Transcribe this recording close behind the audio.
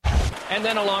and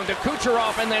then along to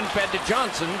Kucherov, and then fed to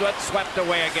Johnson, but swept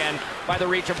away again by the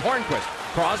reach of Hornquist.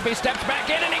 Crosby steps back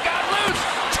in, and he got loose.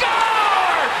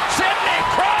 Score! Sidney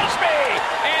Crosby!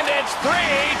 And it's 3-0.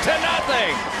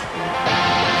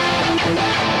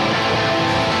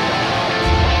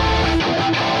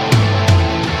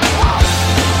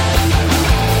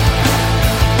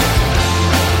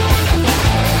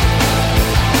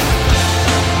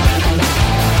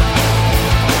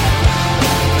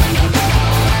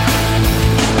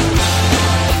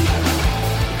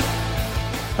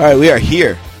 All right, we are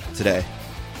here today.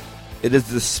 It is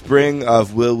the spring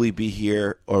of will we be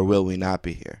here or will we not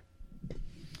be here?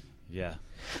 Yeah.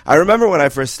 I remember when I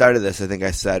first started this, I think I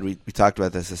said, we talked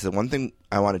about this, I said one thing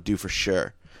I want to do for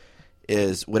sure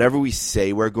is whatever we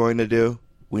say we're going to do,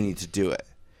 we need to do it.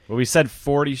 Well, we said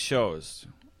 40 shows,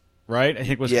 right? I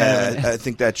think was yeah, kind of I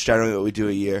think that's generally what we do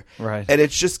a year. Right. And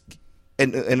it's just,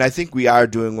 and I think we are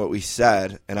doing what we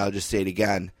said, and I'll just say it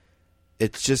again.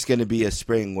 It's just going to be a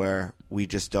spring where we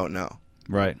just don't know.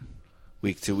 Right.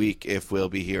 Week to week if we'll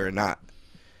be here or not.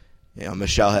 You know,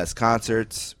 Michelle has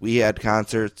concerts. We had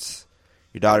concerts.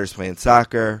 Your daughter's playing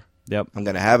soccer. Yep. I'm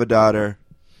going to have a daughter.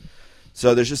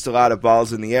 So there's just a lot of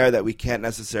balls in the air that we can't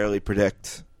necessarily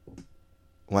predict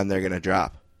when they're going to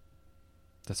drop.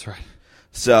 That's right.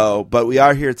 So, but we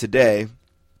are here today,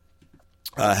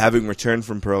 having returned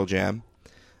from Pearl Jam,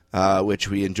 which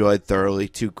we enjoyed thoroughly.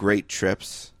 2 great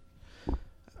trips.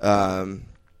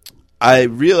 I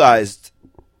realized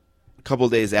a couple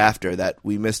days after that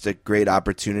we missed a great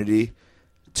opportunity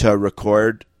to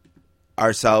record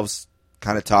ourselves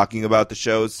kind of talking about the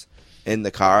shows in the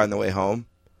car on the way home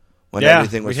when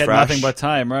everything was we had fresh. Nothing but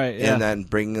time, right? Yeah. And then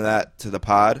bringing that to the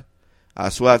pod.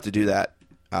 So we'll have to do that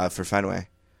for Fenway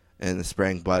in the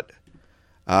spring. But,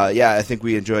 yeah, I think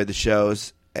we enjoyed the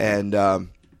shows. And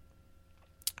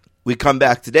we come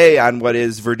back today on what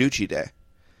is Verducci Day.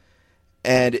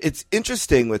 And it's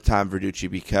interesting with Tom Verducci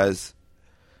because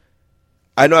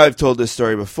I know I've told this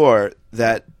story before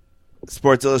that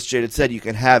Sports Illustrated said you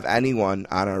can have anyone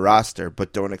on a roster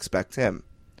but don't expect him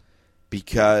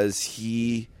because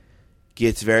he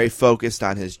gets very focused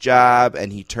on his job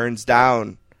and he turns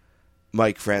down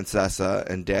Mike Francesa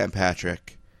and Dan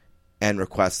Patrick and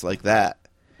requests like that.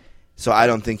 So I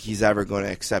don't think he's ever going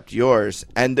to accept yours.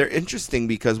 And they're interesting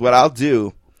because what I'll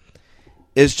do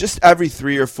is just every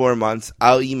 3 or 4 months,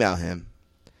 I'll email him,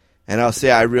 and I'll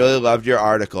say, I really loved your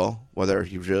article, whether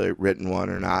he's really written one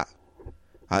or not.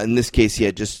 In this case, he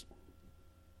had just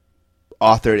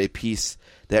authored a piece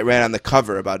that ran on the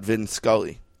cover about Vin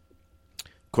Scully.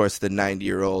 Of course, the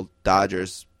 90-year-old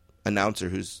Dodgers announcer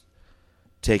who's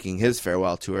taking his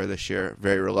farewell tour this year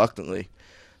very reluctantly.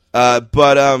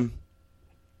 But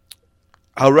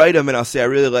I'll write him, and I'll say, I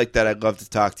really like that. I'd love to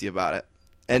talk to you about it.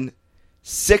 And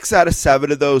 6 out of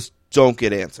 7 of those don't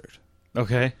get answered.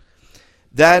 Okay.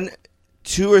 Then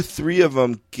 2 or 3 of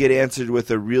them get answered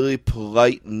with a really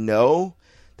polite no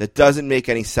that doesn't make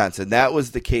any sense. And that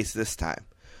was the case this time.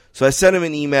 So I sent him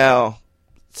an email,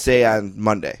 say on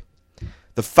Monday.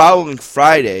 The following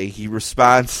Friday, he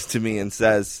responds to me and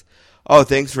says, oh,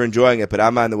 thanks for enjoying it, but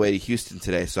I'm on the way to Houston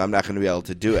today, so I'm not going to be able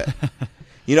to do it.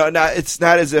 You know, it's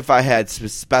not as if I had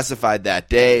specified that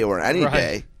day or any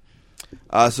day.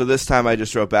 So this time I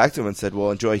just wrote back to him and said,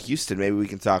 well, enjoy Houston. Maybe we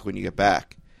can talk when you get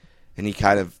back. And he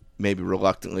kind of maybe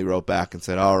reluctantly wrote back and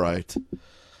said, all right,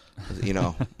 you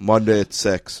know, Monday at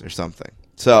 6 or something.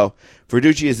 So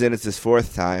Verducci is in. It's his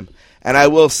 4th time. And I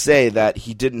will say that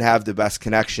he didn't have the best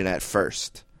connection at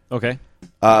first. Okay.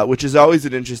 Which is always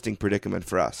an interesting predicament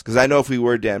for us. Because I know if we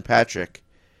were Dan Patrick,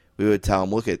 we would tell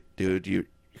him, look, dude, your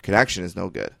connection is no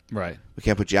good. Right. We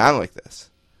can't put you on like this.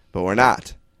 But we're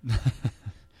not.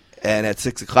 And at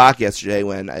 6 o'clock yesterday,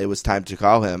 when it was time to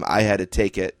call him, I had to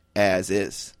take it as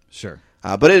is. Sure.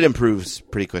 But it improves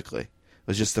pretty quickly. It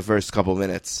was just the first couple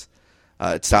minutes.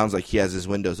 It sounds like he has his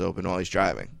windows open while he's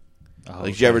driving. Oh,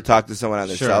 Like, did you ever talk to someone on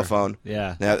their Sure. cell phone?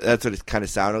 Yeah. Now, that's what it kind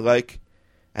of sounded like.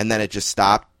 And then it just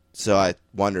stopped. So I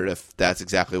wondered if that's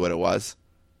exactly what it was.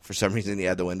 For some reason, he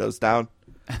had the windows down.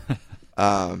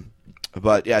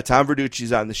 But, yeah, Tom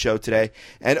Verducci's on the show today.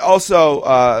 And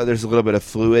also, there's a little bit of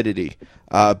fluidity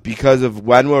because of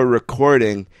when we're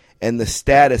recording and the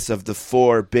status of the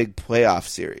 4 big playoff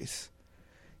series.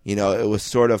 You know, it was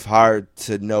sort of hard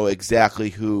to know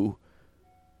exactly who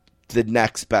the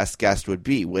next best guest would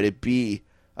be. Would it be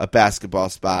a basketball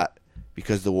spot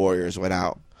because the Warriors went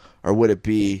out? Or would it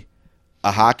be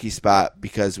a hockey spot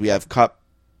because we have cup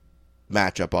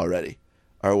matchup already?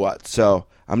 Or what? So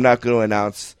I'm not going to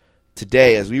announce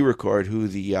today as we record who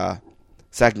the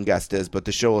second guest is, but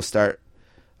the show will start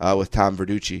with Tom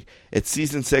Verducci. It's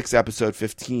Season 6, Episode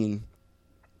 15.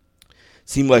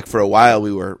 seemed like for a while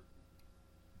we were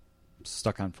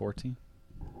stuck on 14.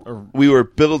 We were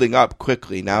building up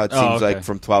quickly. Now it seems okay. like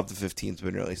from 12 to 15 has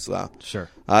been really slow. Sure.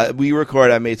 We record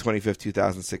on May 25th,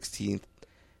 2016.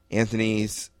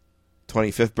 Anthony's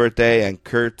 25th birthday and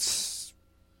Kurt's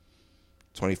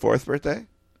 24th birthday.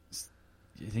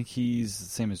 You think he's the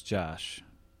same as Josh?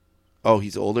 Oh,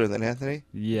 he's older than Anthony?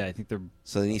 Yeah, I think they're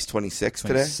So then he's 26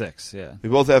 today? 26, yeah. We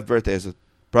both have brothers with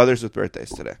birthdays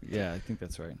today. Yeah, I think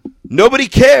that's right. Nobody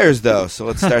cares, though, so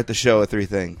let's start the show with three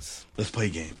things. Let's play a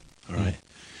game. All right.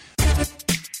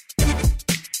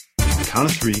 Count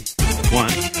of 3. 1,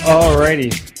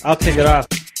 Alrighty, I'll take it off.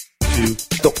 2.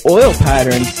 The oil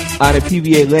patterns on a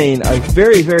PBA lane are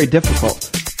very, very difficult.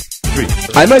 3.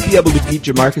 I might be able to beat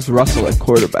Jamarcus Russell at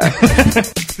quarterback.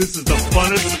 This is the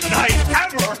funnest night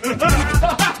ever.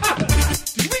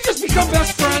 Did we just become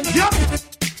best friends? Yep.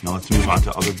 Now let's move on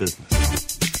to other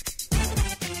business.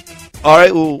 All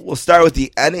right, we'll start with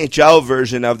the NHL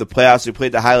version of the playoffs. We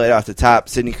played the highlight off the top.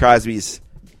 Sidney Crosby's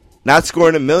not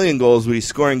scoring 1,000,000 goals, but he's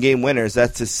scoring game winners.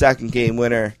 That's his second game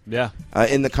winner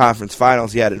in the conference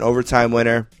finals. He had an overtime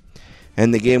winner,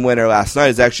 and the game winner last night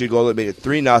is actually a goal that made it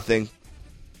 3-0.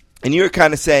 And you were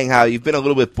kind of saying how you've been a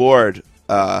little bit bored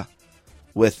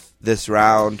with this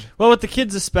round. Well, with the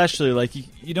kids especially, like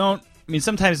you don't. I mean,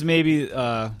 sometimes maybe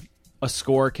a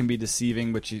score can be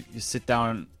deceiving, but you sit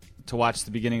down to watch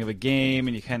the beginning of a game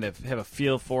and you kind of have a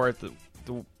feel for it the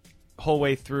whole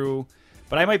way through.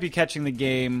 But I might be catching the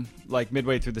game like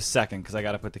midway through the second because I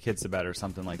got to put the kids to bed or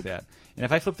something like that. And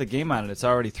if I flip the game on it, it's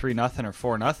already 3-0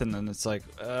 or 4-0, then it's like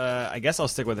I guess I'll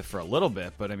stick with it for a little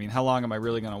bit. But I mean, how long am I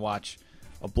really going to watch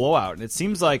a blowout? And it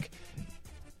seems like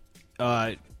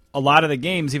a lot of the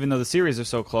games, even though the series are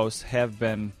so close, have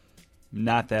been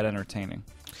not that entertaining.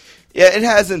 Yeah, it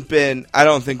hasn't been. I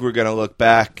don't think we're going to look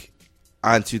back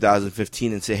on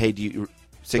 2015 and say, hey, do you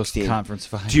 16 Those conference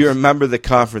finals. Do you remember the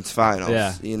conference finals?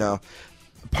 Yeah. You know,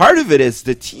 part of it is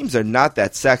the teams are not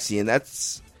that sexy, and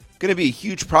that's going to be a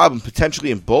huge problem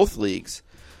potentially in both leagues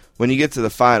when you get to the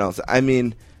finals. I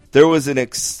mean, there was a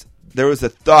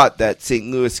thought that St.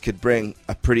 Louis could bring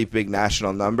a pretty big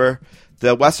national number.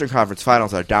 The Western Conference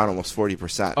Finals are down almost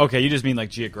 40%. Okay, you just mean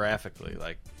like geographically,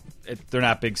 like they're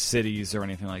not big cities or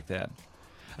anything like that.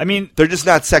 I mean, they're just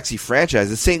not sexy franchises.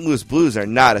 The St. Louis Blues are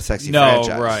not a sexy franchise.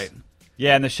 No, right.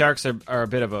 Yeah, and the Sharks are a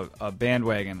bit of a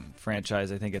bandwagon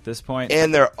franchise, I think, at this point.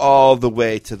 And they're all the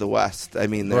way to the west. I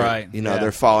mean,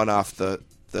 they're falling off the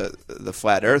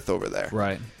flat earth over there.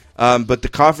 Right. But the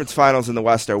conference finals in the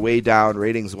West are way down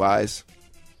ratings-wise.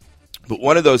 But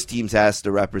one of those teams has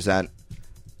to represent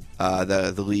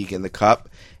the league in the Cup.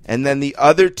 And then the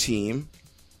other team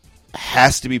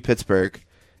has to be Pittsburgh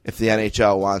if the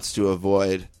NHL wants to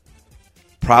avoid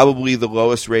probably the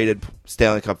lowest-rated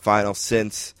Stanley Cup final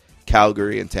since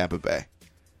Calgary and Tampa Bay.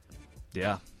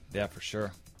 Yeah, for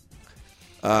sure.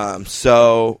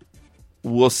 So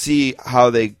we'll see how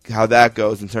that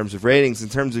goes in terms of ratings. In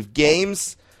terms of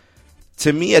games,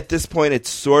 to me at this point, it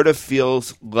sort of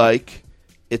feels like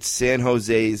it's San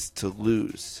Jose's to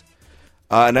lose.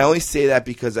 And I only say that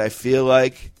because I feel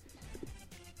like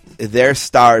their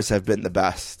stars have been the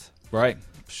best. Right,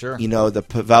 sure. You know, the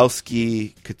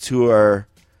Pavelski, Couture,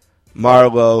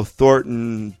 Marlowe,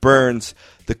 Thornton, Burns,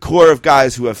 the core of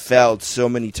guys who have failed so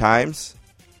many times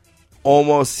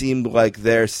almost seemed like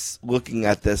they're looking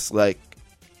at this like,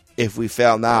 if we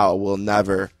fail now, we'll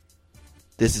never.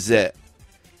 This is it.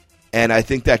 And I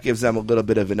think that gives them a little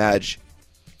bit of an edge.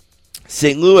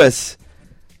 St. Louis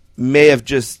may have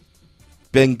just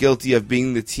been guilty of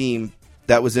being the team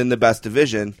that was in the best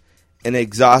division and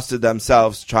exhausted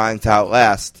themselves trying to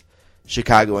outlast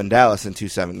Chicago and Dallas in 2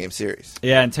 7-game series.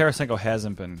 Yeah, and Tarasenko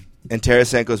hasn't been. And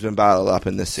Tarasenko's been bottled up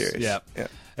in this series. Yeah.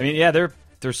 I mean, yeah,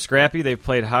 they're scrappy. They've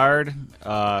played hard,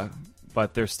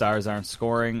 but their stars aren't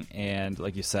scoring. And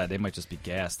like you said, they might just be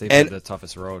gassed. They've had the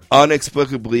toughest road.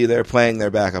 Inexplicably, they're playing their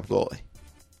backup goalie.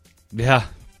 Yeah.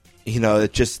 You know,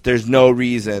 there's no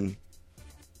reason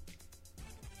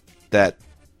that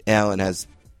Allen has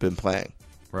been playing.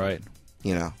 Right.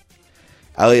 You know,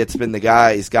 Elliott's been the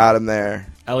guy. He's got him there.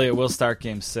 Elliott will start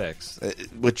Game 6.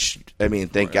 Which, I mean,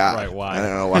 thank God. Right, why? I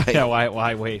don't know why. Yeah,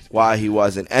 why wait? Why he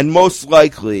wasn't. And most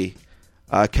likely,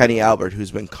 Kenny Albert,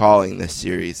 who's been calling this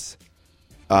series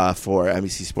for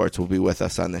NBC Sports, will be with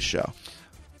us on this show.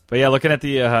 But yeah, looking at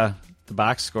the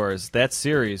box scores, that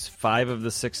series, 5 of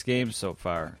the 6 games so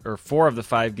far, or 4 of the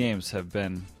 5 games have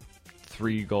been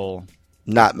 3-goal.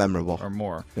 Not memorable. Or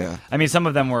more. Yeah. I mean, some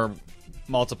of them were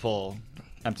multiple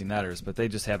empty netters, but they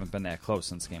just haven't been that close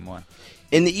since Game 1.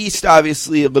 In the East,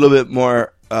 obviously, a little bit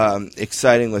more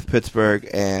exciting with Pittsburgh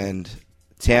and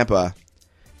Tampa.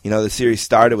 the series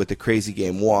started with the crazy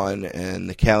game 1 and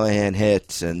the Callahan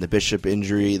hits and the Bishop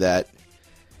injury that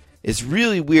is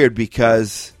really weird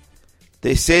because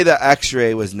they say the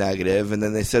X-ray was negative and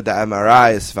then they said the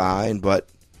MRI is fine, but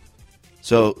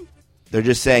so they're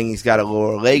just saying he's got a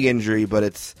lower leg injury, but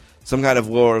it's some kind of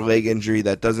lower leg injury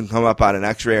that doesn't come up on an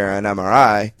X-ray or an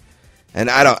MRI. And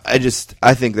I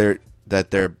think they're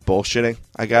bullshitting,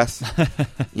 I guess.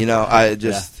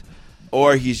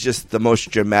 Or he's just the most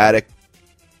dramatic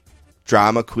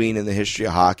drama queen in the history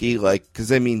of hockey. Because,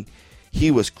 he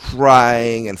was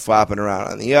crying and flopping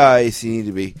around on the ice. He needed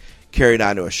to be carried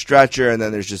onto a stretcher, and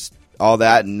then there's just all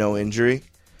that and no injury.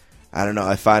 I don't know.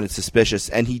 I find it suspicious.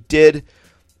 And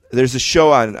there's a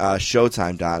show on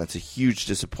Showtime, Don. It's a huge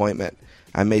disappointment.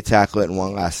 I may tackle it in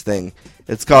one last thing.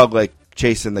 It's called,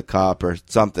 Chasing the Cup or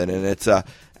something, and it's a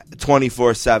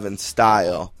 24/7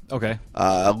 style. Okay.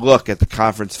 A look at the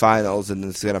conference finals, and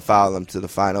it's going to follow them to the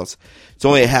finals. It's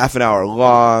only a half an hour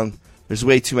long. There's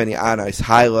way too many on-ice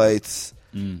highlights.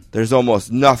 There's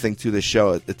almost nothing to the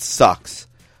show. It sucks.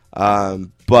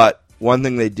 But one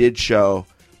thing they did show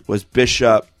was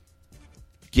Bishop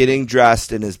getting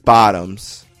dressed in his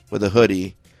bottoms with a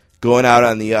hoodie, going out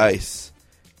on the ice,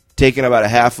 taking about a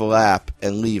half a lap,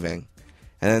 and leaving.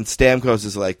 And then Stamkos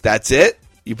is like, "That's it?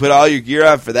 You put all your gear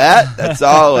on for that? That's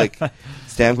all?"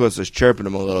 Stamkos was chirping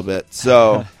him a little bit.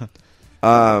 So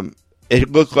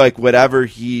it looked like whatever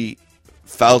he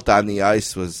felt on the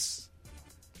ice was,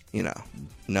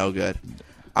 no good.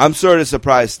 I'm sort of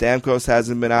surprised Stamkos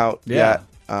hasn't been out yet.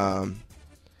 But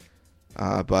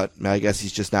I guess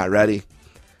he's just not ready.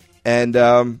 And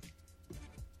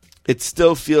it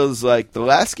still feels like the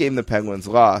last game the Penguins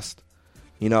lost,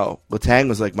 Letang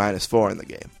was -4 in the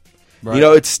game. Right.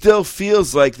 It still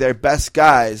feels like their best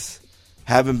guys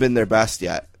haven't been their best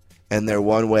yet, and they're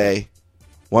one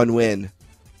win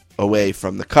away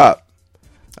from the Cup,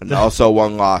 and also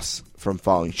one loss from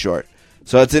falling short.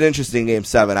 So it's an interesting Game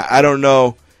 7. I don't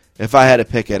know if I had to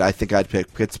pick it. I think I'd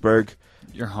pick Pittsburgh.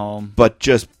 You're home, but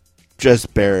just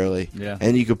barely. Yeah,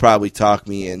 and you could probably talk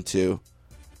me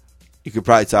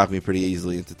pretty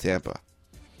easily into Tampa.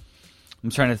 I'm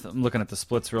looking at the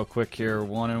splits real quick here.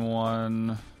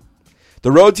 1-1.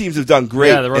 The road teams have done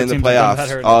great in the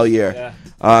playoffs all year.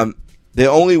 Yeah. They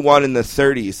only won in the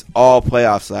 30s all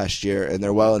playoffs last year, and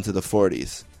they're well into the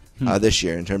 40s this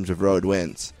year in terms of road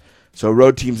wins. So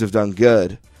road teams have done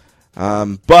good.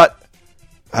 But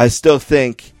I still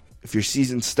think if your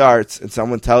season starts and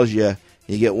someone tells you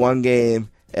get one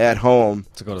game at home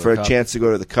for a chance to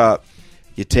go to the Cup,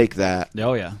 you take that.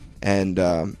 Oh, yeah. And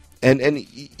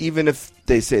even if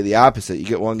they say the opposite, you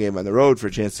get one game on the road for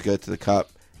a chance to go to the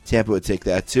Cup, Tampa would take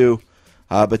that too.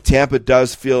 But Tampa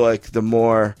does feel like the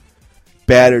more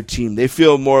battered team. They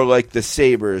feel more like the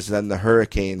Sabres than the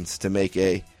Hurricanes to make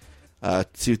a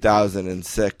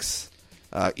 2006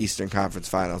 Eastern Conference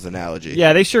Finals analogy.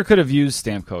 Yeah, they sure could have used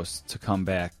Stamkos to come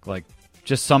back,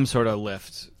 just some sort of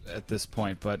lift at this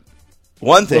point. But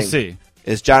one thing we'll see.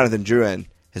 Is Jonathan Drouin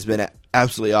has been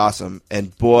absolutely awesome,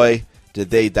 and boy, did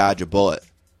they dodge a bullet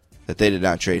that they did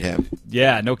not trade him.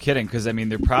 Yeah, no kidding, because,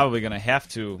 they're probably going to have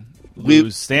to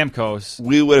lose Stamkos.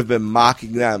 We would have been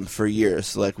mocking them for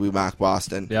years like we mock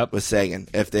Boston with Sagan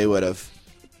if they would have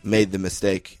made the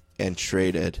mistake and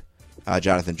traded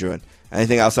Jonathan Drouin.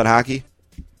 Anything else on hockey?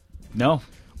 No.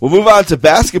 We'll move on to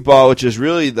basketball, which is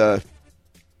really the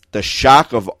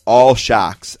shock of all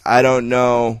shocks. I don't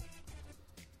know.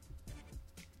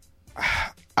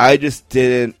 I just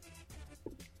didn't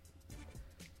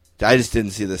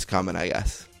see this coming, I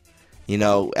guess.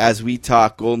 As we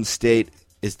talk, Golden State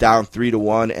is down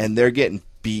 3-1, and they're getting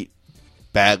beat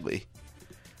badly.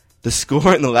 The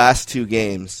score in the last two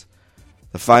games,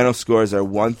 the final scores are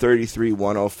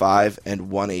 133-105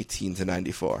 and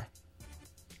 118-94.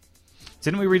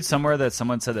 Didn't we read somewhere that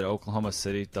someone said that Oklahoma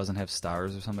City doesn't have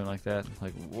stars or something like that?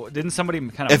 Didn't somebody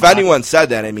kind of? If anyone said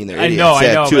that, they're idiots.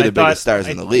 I know. Two of the biggest stars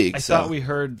in the league. I thought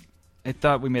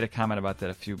we made a comment about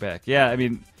that a few back. Yeah,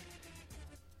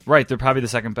 right. They're probably the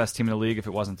second best team in the league if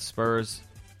it wasn't the Spurs.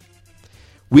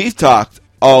 We've talked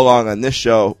all along on this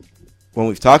show when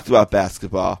we've talked about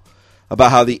basketball about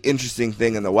how the interesting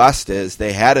thing in the West is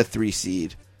they had a 3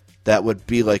 seed that would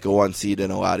be like a 1 seed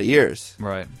in a lot of years.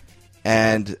 Right.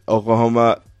 And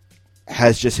Oklahoma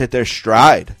has just hit their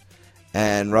stride.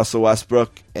 And Russell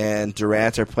Westbrook and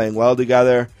Durant are playing well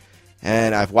together.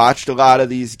 And I've watched a lot of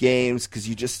these games because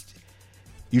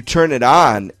you turn it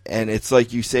on, and it's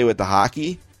like you say with the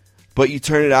hockey, but you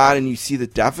turn it on and you see the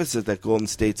deficit that Golden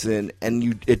State's in,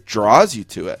 and it draws you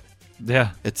to it.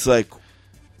 Yeah. It's like,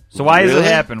 so why does it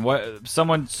happen?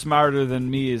 Someone smarter than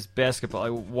me is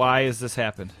basketball. Why has this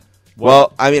happened?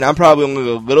 Well, I mean, I'm probably only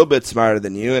a little bit smarter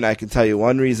than you, and I can tell you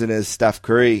one reason is Steph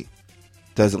Curry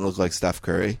doesn't look like Steph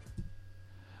Curry.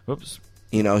 Whoops.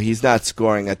 He's not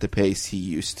scoring at the pace he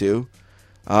used to.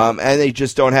 And they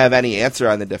just don't have any answer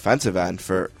on the defensive end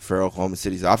for Oklahoma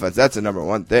City's offense. That's the number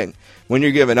one thing. When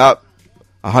you're giving up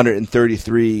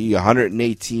 133,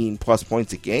 118 plus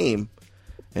points a game,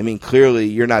 I mean, clearly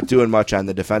you're not doing much on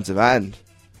the defensive end.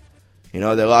 They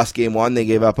lost game 1. They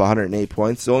gave up 108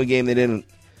 points. The only game they didn't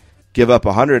give up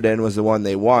 100 in was the one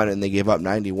they won, and they gave up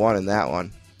 91 in that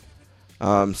one.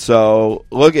 So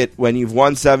look at when you've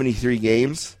won 73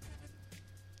 games,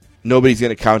 nobody's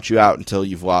going to count you out until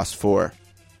you've lost 4,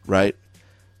 right?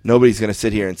 Nobody's going to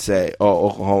sit here and say, "Oh,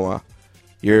 Oklahoma,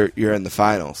 you're in the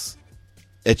finals."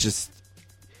 It just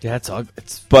it's ugly.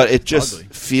 But it just ugly.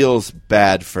 feels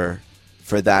bad for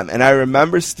them. And I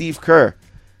remember Steve Kerr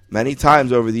many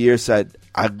times over the years said,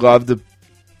 "I'd love to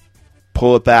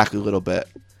pull it back a little bit,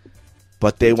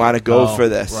 but they want to go for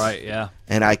this." Right, yeah.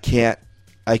 And I can't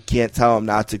tell them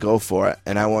not to go for it.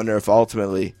 And I wonder if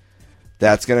ultimately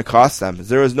that's going to cost them.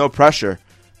 There was no pressure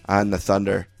on the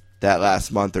Thunder that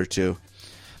last month or two.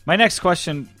 My next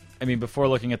question, I mean, before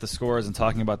looking at the scores and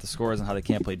talking about the scores and how they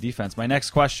can't play defense, my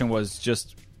next question was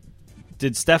just,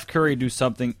 did Steph Curry do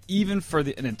something even for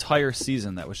an entire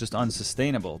season that was just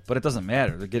unsustainable? But it doesn't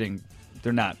matter.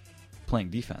 They're not playing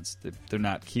defense. They're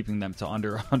not keeping them to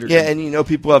under 100. Yeah, and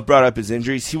people have brought up his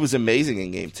injuries. He was amazing in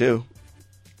Game 2.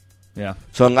 Yeah.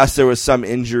 So unless there was some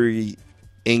injury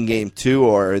in Game 2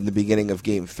 or in the beginning of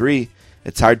Game 3,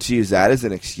 it's hard to use that as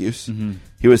an excuse. Mm-hmm.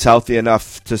 He was healthy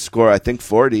enough to score, I think,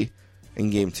 40 in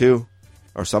Game 2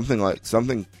 or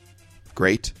something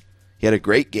great. He had a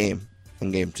great game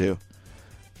in Game 2.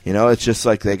 It's just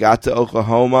like they got to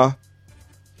Oklahoma.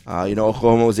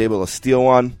 Oklahoma was able to steal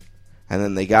one, and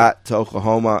then they got to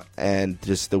Oklahoma, and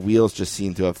just the wheels just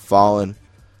seem to have fallen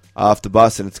off the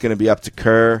bus, and it's going to be up to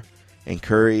Kerr and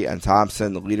Curry and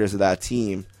Thompson, the leaders of that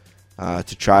team,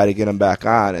 to try to get them back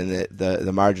on, and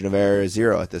the margin of error is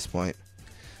 0 at this point.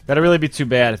 That'd really be too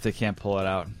bad if they can't pull it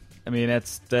out. I mean,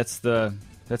 that's the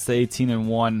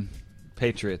 18-1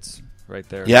 Patriots right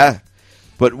there. Yeah,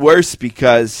 but worse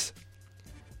because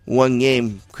one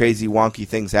game, crazy wonky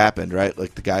things happened, right?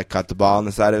 Like the guy caught the ball on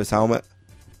the side of his helmet.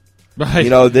 Right.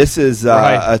 This is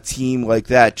Right. a team like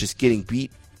that just getting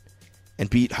beat and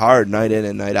beat hard night in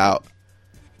and night out.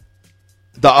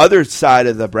 The other side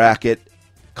of the bracket,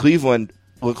 Cleveland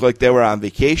looked like they were on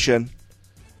vacation.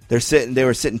 They were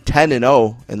sitting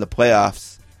 10-0 in the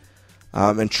playoffs.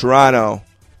 And Toronto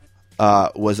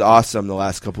was awesome the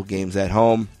last couple games at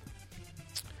home.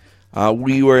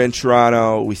 We were in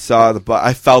Toronto. We saw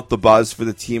I felt the buzz for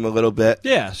the team a little bit.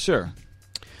 Yeah, sure.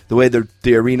 The way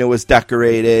the arena was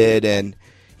decorated, and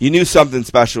you knew something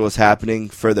special was happening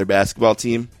for their basketball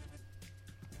team.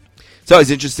 It's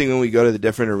always interesting when we go to the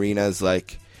different arenas.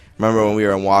 Like, remember when we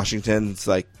were in Washington? It's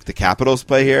like the Capitals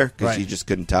play here because Right. you just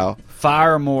couldn't tell.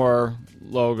 Far more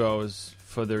logos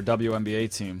for their WNBA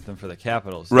team than for the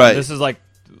Capitals. Right. This is like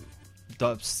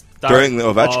the start During the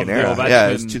Ovechkin of era. Yeah,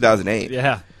 it was 2008.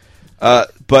 Yeah.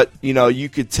 But, you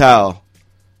could tell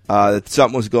that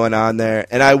something was going on there.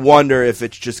 And I wonder if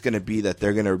it's just going to be that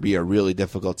they're going to be a really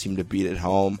difficult team to beat at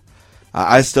home.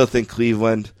 I still think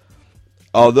Cleveland,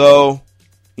 although,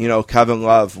 Kevin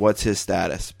Love, what's his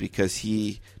status? Because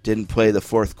he didn't play the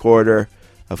fourth quarter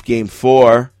of Game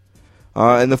 4.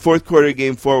 And the fourth quarter of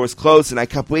Game 4 was close, and I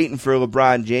kept waiting for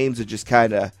LeBron James to just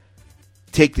kind of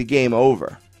take the game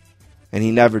over. And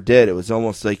he never did. It was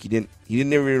almost like he didn't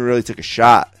even really take a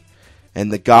shot.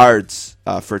 And the guards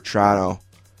for Toronto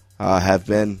have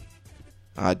been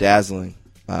dazzling.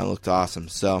 Looked awesome.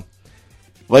 So,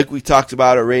 like we talked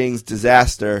about, a ratings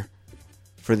disaster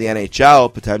for the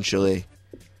NHL, potentially.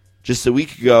 Just a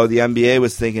week ago, the NBA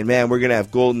was thinking, man, we're going to have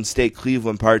Golden State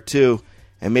Cleveland Part 2,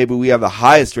 and maybe we have the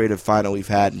highest rated final we've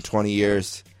had in 20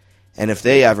 years. And if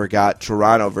they ever got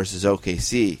Toronto versus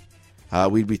OKC,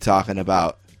 we'd be talking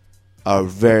about a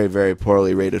very, very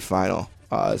poorly rated final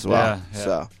as well.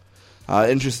 Yeah. So,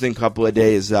 interesting couple of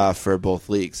days for both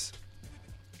leagues.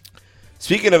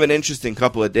 Speaking of an interesting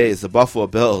couple of days, the Buffalo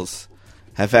Bills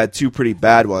have had 2 pretty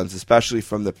bad ones, especially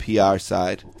from the PR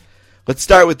side. Let's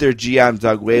start with their GM,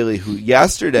 Doug Whaley, who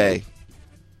yesterday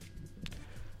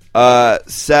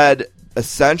said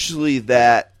essentially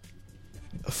that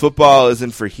football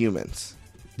isn't for humans.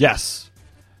 Yes.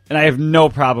 And I have no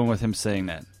problem with him saying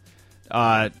that.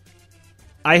 I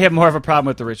have more of a problem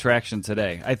with the retraction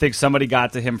today. I think somebody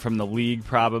got to him from the league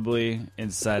probably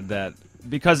and said that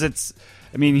because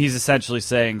he's essentially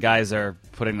saying guys are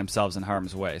putting themselves in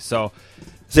harm's way. So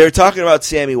they were talking about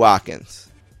Sammy Watkins.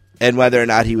 and whether or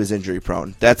not he was injury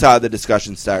prone. That's how the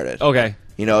discussion started. Okay.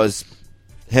 As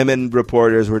him and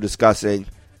reporters were discussing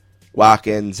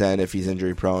Watkins and if he's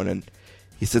injury prone, and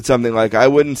he said something like, I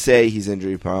wouldn't say he's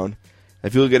injury prone.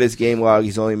 If you look at his game log,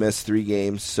 he's only missed 3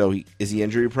 games, so is he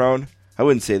injury prone? I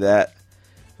wouldn't say that.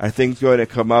 Are things going to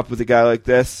come up with a guy like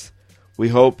this? We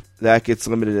hope that gets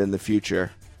limited in the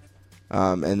future.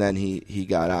 And then he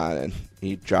got on and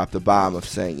he dropped the bomb of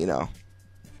saying,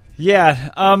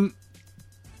 Yeah.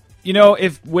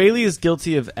 If Whaley is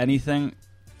guilty of anything,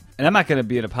 and I'm not going to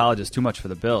be an apologist too much for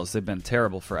the Bills. They've been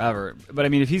terrible forever. But, I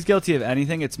mean, if he's guilty of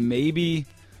anything, it's maybe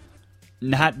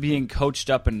not being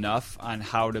coached up enough on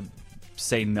how to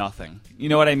say nothing. You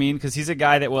know what I mean? Because he's a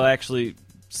guy that will actually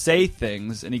say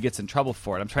things and he gets in trouble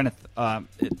for it. I'm trying to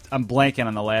I'm blanking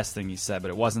on the last thing he said,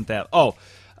 but it wasn't that.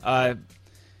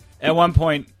 At one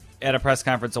point at a press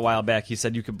conference a while back, he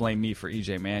said you could blame me for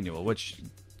EJ Manuel, which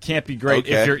can't be great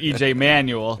if you're EJ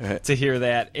Manuel to hear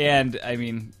that. And, I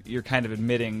mean, you're kind of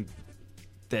admitting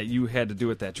that you had to do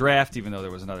with that draft, even though there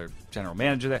was another general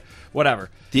manager there. Whatever.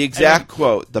 The exact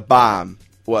quote, the bomb,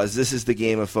 was, this is the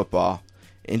game of football.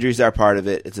 Injuries are part of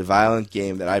it. It's a violent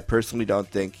game that I personally don't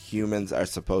think humans are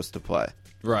supposed to play.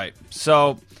 Right.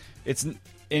 So,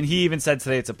 and he even said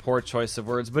today it's a poor choice of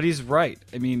words, but he's right.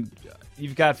 I mean,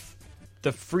 you've got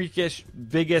the freakish,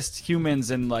 biggest humans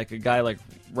in like a guy like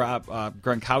Rob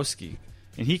Gronkowski,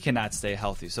 and he cannot stay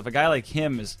healthy. So if a guy like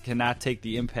him cannot take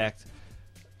the impact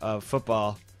of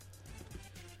football,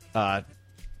 they're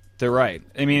right.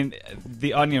 I mean,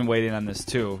 the Onion weighed in on this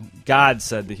too. God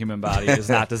said the human body is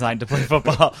not designed to play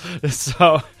football.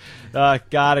 So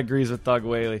God agrees with Doug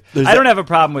Whaley. I don't have a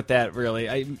problem with that, really.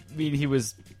 I mean, he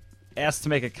was asked to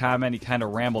make a comment. He kind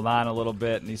of rambled on a little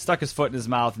bit, and he stuck his foot in his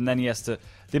mouth, and then he has to...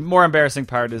 The more embarrassing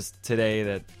part is today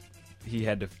that he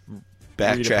had to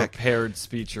read a prepared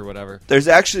speech or whatever. There's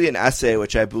actually an essay,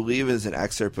 which I believe is an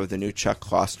excerpt of the new Chuck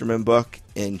Klosterman book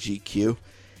in GQ,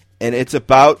 and it's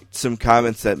about some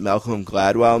comments that Malcolm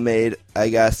Gladwell made, I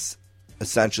guess,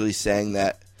 essentially saying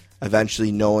that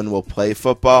eventually no one will play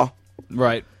football.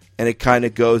 Right. And it kind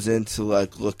of goes into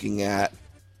like looking at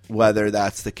whether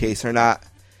that's the case or not.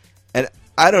 And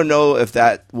I don't know if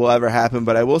that will ever happen,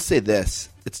 but I will say this.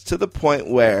 It's to the point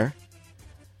where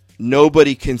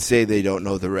nobody can say they don't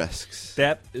know the risks.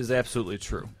 That is absolutely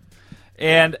true.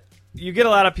 And you get a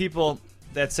lot of people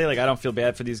that say, like, I don't feel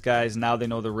bad for these guys. Now they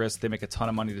know the risk. They make a ton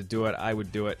of money to do it. I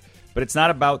would do it. But it's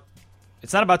not about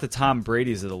the Tom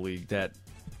Brady's of the league that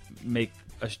make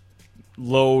a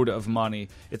load of money.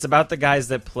 It's about the guys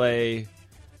that play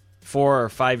 4 or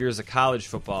 5 years of college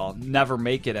football, never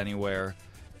make it anywhere,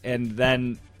 and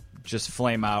then just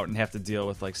flame out and have to deal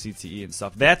with like CTE and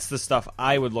stuff. That's the stuff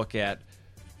I would look at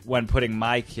when putting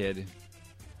my kid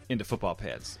into football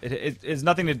pads. It has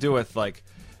nothing to do with like,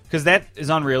 because that is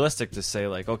unrealistic to say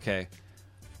like, okay,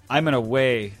 I'm going to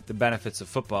weigh the benefits of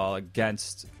football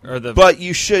against But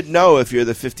you should know if you're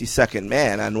the 52nd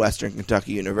man on Western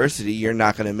Kentucky University, you're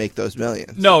not going to make those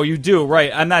millions. No, you do,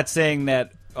 right. I'm not saying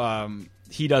that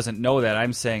he doesn't know that.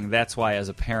 I'm saying that's why as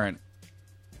a parent,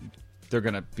 they're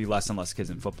going to be less and less kids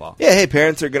in football. Yeah, hey,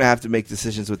 parents are going to have to make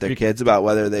decisions with their kids about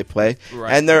whether they play.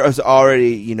 Right. And there is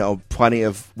already, plenty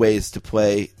of ways to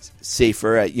play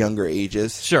safer at younger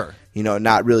ages. Sure.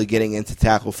 Not really getting into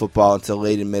tackle football until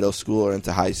late in middle school or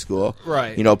into high school.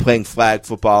 Right. Playing flag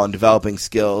football and developing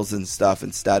skills and stuff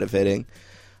instead of hitting.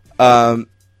 But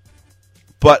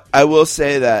I will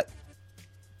say that,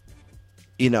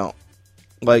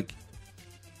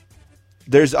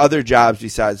 there's other jobs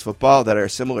besides football that are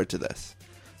similar to this.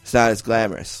 It's not as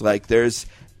glamorous. Like, there's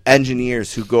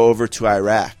engineers who go over to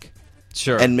Iraq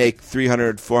and make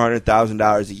 $300,000,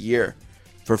 $400,000 a year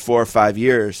for 4 or 5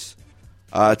 years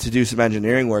to do some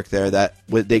engineering work there that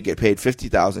they get paid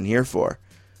 $50,000 here for.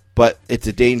 But it's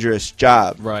a dangerous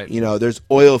job. Right. There's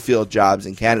oil field jobs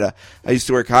in Canada. I used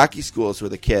to work hockey schools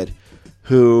with a kid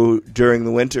who, during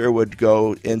the winter, would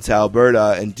go into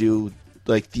Alberta and do,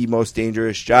 like, the most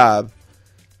dangerous job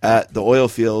at the oil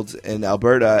fields in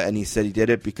Alberta, and he said he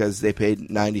did it because they paid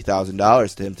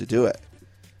 $90,000 to him to do it.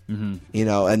 Mm-hmm.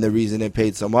 And the reason it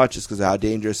paid so much is because of how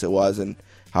dangerous it was and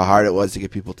how hard it was to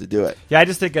get people to do it. Yeah, I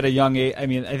just think at a young age,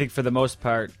 I think for the most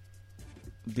part,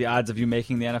 the odds of you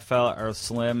making the NFL are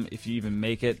slim. If you even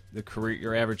make it,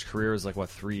 your average career is like,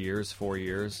 3 years, 4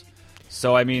 years.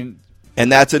 So, and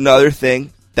that's another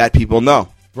thing that people know.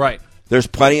 Right. There's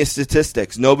plenty of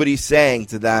statistics. Nobody's saying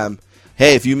to them,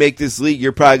 hey, if you make this league,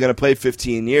 you're probably going to play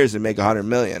 15 years and make $100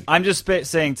 million. I'm just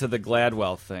saying to the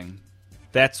Gladwell thing,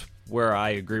 that's where I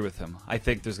agree with him. I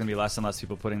think there's going to be less and less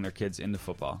people putting their kids into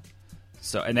football.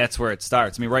 So, and that's where it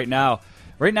starts. Right now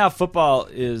football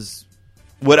is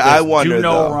What I wonder, do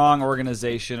no though, wrong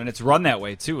organization, and it's run that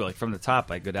way too, like from the top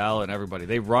by Goodell and everybody.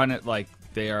 They run it like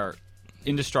they are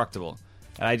indestructible,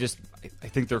 and I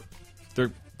think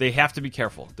they have to be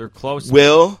careful. They're close.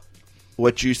 will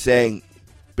what you saying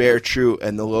bear true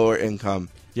in the lower income,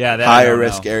 that higher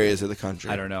risk areas of the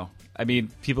country? I don't know. I mean,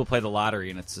 people play the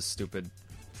lottery, and it's a stupid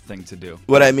thing to do.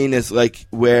 What I mean is, like,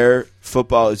 where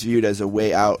football is viewed as a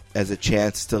way out, as a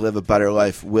chance to live a better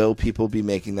life, will people be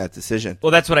making that decision?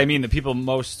 Well, that's what I mean. The people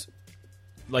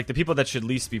the people that should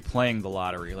least be playing the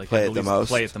lottery, like play at it the least most.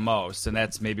 play it the most, and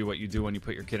that's maybe what you do when you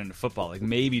put your kid into football. Like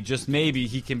maybe, just maybe,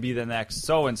 he can be the next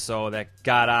so and so that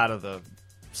got out of the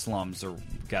slums or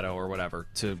ghetto or whatever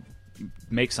to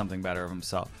make something better of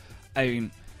himself. I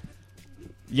mean,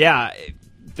 yeah.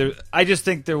 I just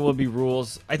think there will be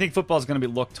rules. I think football is going to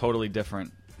look totally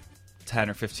different 10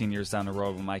 or 15 years down the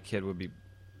road when my kid would be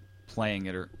playing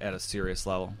it at a serious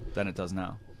level than it does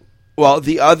now. Well,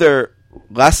 the other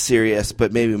less serious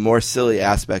but maybe more silly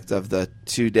aspect of the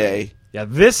 2-day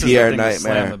this is the PR thing to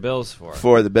slam nightmare the Bills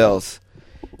for the Bills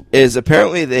is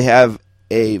apparently they have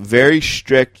a very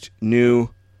strict new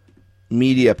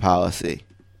media policy.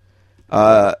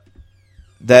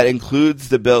 That includes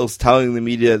the Bills telling the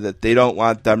media that they don't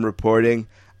want them reporting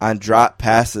on drop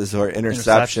passes or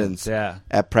interceptions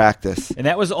at practice. And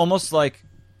that was almost like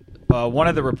one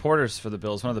of the reporters for the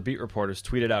Bills, one of the beat reporters,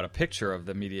 tweeted out a picture of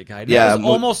the media guide. Yeah,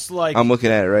 almost like I'm looking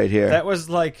at it right here. That was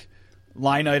like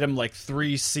line item like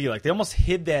 3C. Like they almost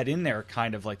hid that in there,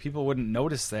 kind of like people wouldn't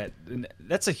notice that. And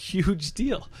that's a huge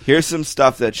deal. Here's some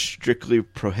stuff that's strictly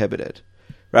prohibited.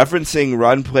 Referencing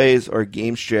run plays or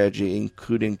game strategy,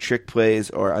 including trick plays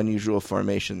or unusual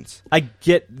formations. I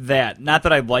get that. Not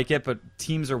that I like it, but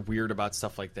teams are weird about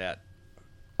stuff like that.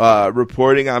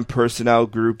 Reporting on personnel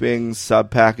groupings,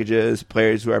 sub-packages,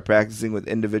 players who are practicing with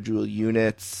individual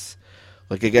units.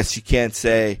 Like, I guess you can't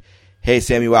say, hey,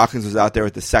 Sammy Watkins was out there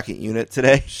with the second unit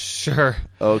today. Sure.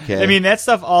 Okay. I mean, that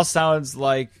stuff all sounds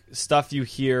like stuff you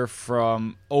hear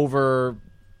from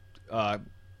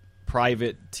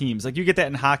private teams. Like you get that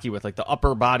in hockey with like the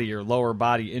upper body or lower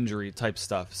body injury type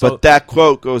stuff. So, but that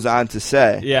quote goes on to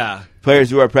say, players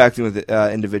who are practicing with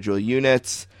individual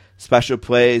units, special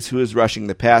plays, who is rushing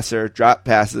the passer, drop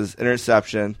passes,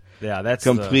 interception, that's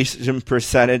completion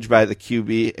percentage by the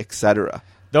QB, etc.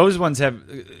 Those ones have.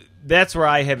 That's where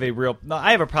I have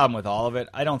I have a problem with all of it.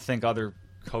 I don't think other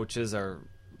coaches are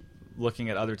looking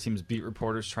at other teams' beat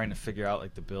reporters trying to figure out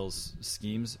like the Bills'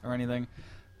 schemes or anything.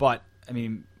 But I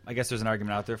mean, I guess there's an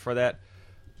argument out there for that.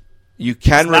 You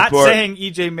can report. Not saying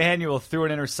E.J. Manuel threw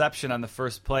an interception on the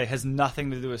first play has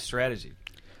nothing to do with strategy.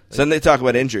 So then they talk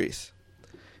about injuries.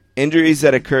 Injuries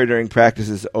that occur during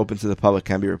practices open to the public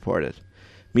can be reported.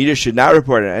 Media should not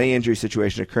report on any injury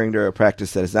situation occurring during a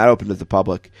practice that is not open to the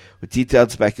public, with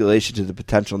detailed speculation to the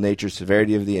potential nature,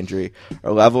 severity of the injury,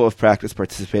 or level of practice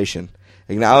participation.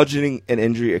 Acknowledging an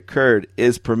injury occurred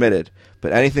is permitted,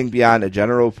 but anything beyond a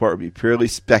general report would be purely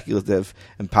speculative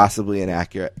and possibly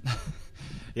inaccurate.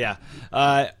 Yeah.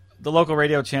 The local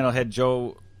radio channel had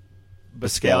Joe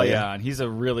Biscaglia on. He's a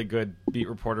really good beat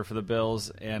reporter for the Bills,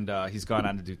 and he's gone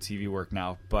on to do TV work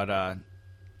now. But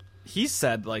he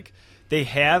said, like, they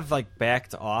have, like,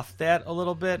 backed off that a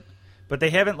little bit, but they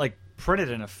haven't, like, printed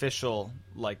an official,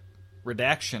 like,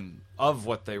 redaction of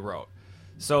what they wrote.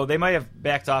 So they might have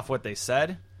backed off what they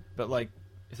said, but, like,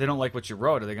 if they don't like what you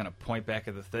wrote, are they going to point back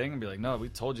at the thing and be like, no, we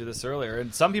told you this earlier?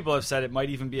 And some people have said it might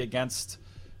even be against,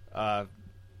 I'm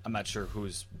not sure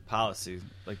whose policy,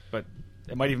 like, but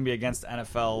it might even be against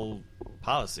NFL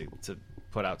policy to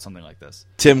put out something like this.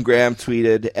 Tim Graham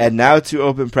tweeted, and now to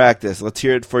open practice. Let's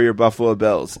hear it for your Buffalo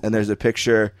Bills. And there's a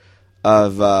picture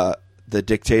of the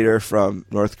dictator from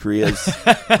North Korea's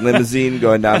limousine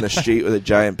going down the street with a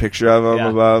giant picture of him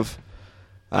above.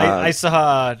 I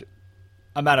saw,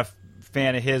 I'm not a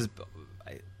fan of his,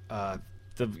 the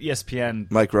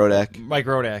ESPN. Mike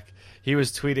Rodak. He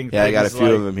was tweeting. Yeah, I got a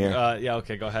few of them here.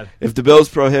 Okay, go ahead. If the Bills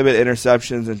prohibit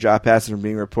interceptions and drop passes from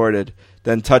being reported,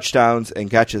 then touchdowns and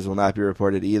catches will not be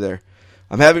reported either.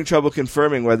 I'm having trouble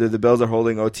confirming whether the Bills are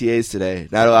holding OTAs today.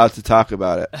 Not allowed to talk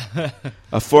about it.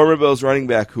 A former Bills running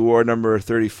back who wore number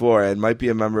 34 and might be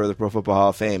a member of the Pro Football Hall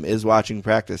of Fame is watching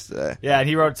practice today. Yeah, and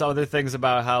he wrote some other things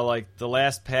about how, like, the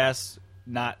last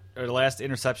the last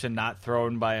interception not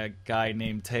thrown by a guy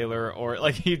named Taylor, or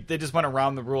like they just went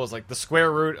around the rules, like the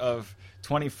square root of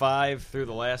 25 through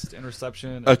the last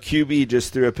interception. A QB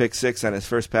just threw a pick six on his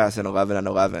first pass in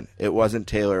 11-on-11. It wasn't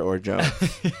Taylor or Jones.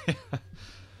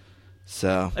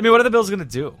 So I mean, what are the Bills going to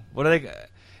do? What are they?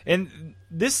 And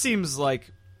this seems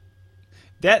like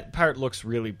that part looks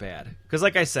really bad. Because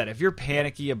like I said, if you're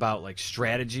panicky about like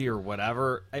strategy or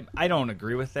whatever, I don't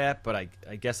agree with that, but I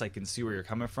guess I can see where you're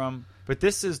coming from. But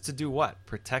this is to do what?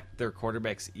 Protect their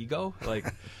quarterback's ego? Like,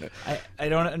 I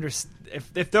don't understand.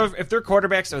 If their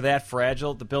quarterbacks are that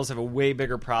fragile, the Bills have a way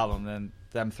bigger problem than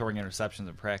them throwing interceptions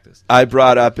in practice. I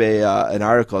brought up an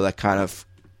article that kind of,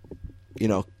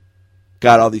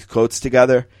 got all these quotes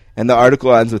together, and the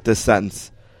article ends with this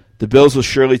sentence: "The Bills will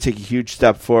surely take a huge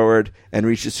step forward and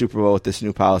reach the Super Bowl with this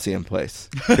new policy in place."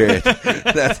 Period.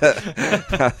 That's how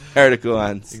the article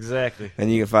ends. Exactly.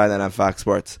 And you can find that on Fox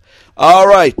Sports. All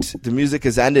right. The music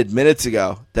has ended minutes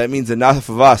ago. That means enough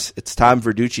of us. It's time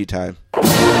for Verducci time.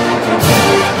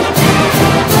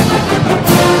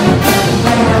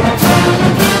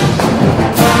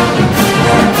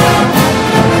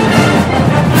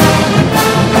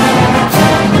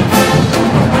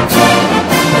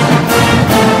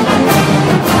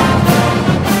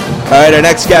 All right, our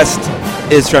next guest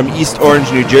is from East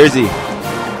Orange, New Jersey,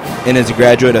 and is a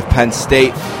graduate of Penn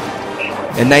State.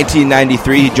 In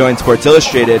 1993, he joined Sports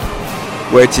Illustrated,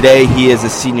 where today he is a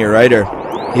senior writer.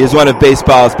 He is one of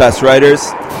baseball's best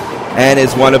writers and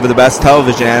is one of the best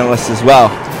television analysts as well.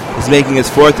 He's making his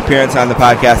 4th appearance on the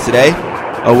podcast today.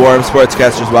 A warm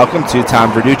sportscaster's welcome to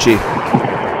Tom Verducci.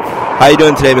 How are you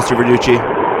doing today, Mr. Verducci?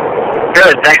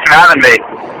 Good, thanks for having me.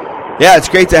 Yeah, it's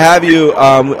great to have you. We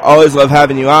always love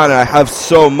having you on, and I have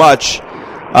so much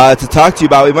to talk to you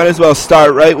about. We might as well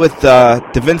start right with the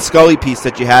Vin Scully piece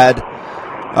that you had.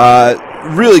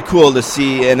 Really cool to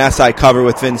see an SI cover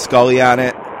with Vin Scully on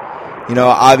it.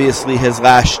 Obviously his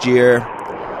last year.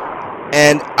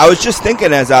 And I was just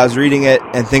thinking as I was reading it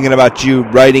and thinking about you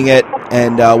writing it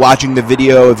and watching the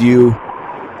video of you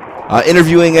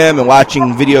interviewing him and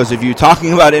watching videos of you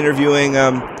talking about interviewing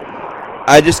him.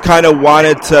 I just kind of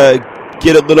wanted to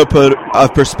get a little bit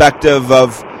of perspective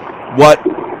of what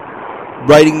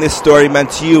writing this story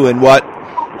meant to you and what,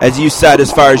 as you said,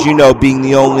 as far as you know, being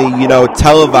the only,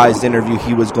 televised interview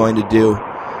he was going to do.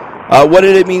 What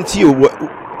did it mean to you?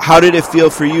 How did it feel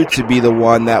for you to be the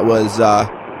one that was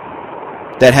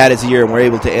that had his ear and were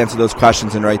able to answer those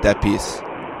questions and write that piece?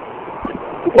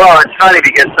 Well, it's funny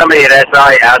because somebody at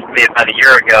SI asked me about a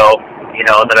year ago,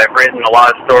 that I've written a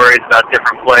lot of stories about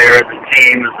different players and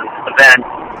teams and events.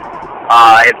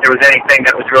 If there was anything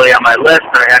that was really on my list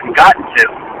that I hadn't gotten to.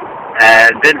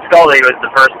 And Vin Scully was the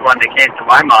first one that came to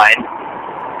my mind.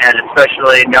 And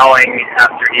especially knowing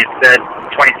after he had said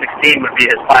 2016 would be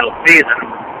his final season,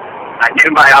 I knew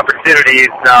my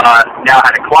opportunities now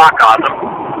had a clock on them.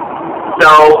 So,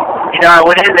 I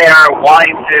went in there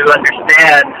wanting to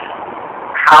understand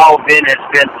how Vin has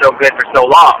been so good for so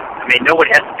long. I mean, nobody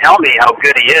has to tell me how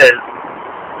good he is,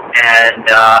 and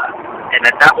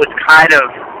that was kind of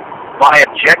my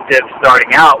objective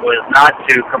starting out, was not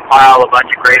to compile a bunch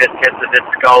of greatest hits of Vin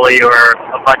Scully or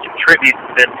a bunch of tributes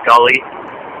to Vin Scully.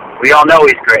 We all know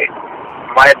he's great.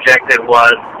 My objective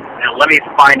was, let me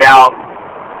find out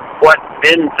what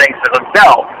Vin thinks of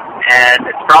himself, and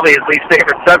it's probably his least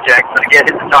favorite subject, so to get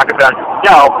him to talk about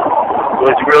himself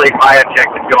was really my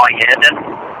objective going in,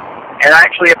 and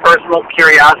actually a personal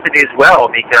curiosity as well,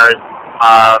 because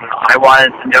I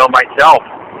wanted to know myself,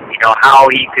 how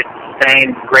he could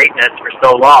sustain greatness for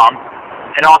so long,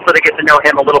 and also to get to know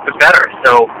him a little bit better.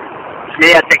 So, to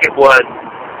me, I think it was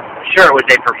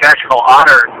a professional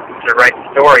honor to write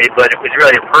the story, but it was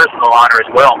really a personal honor as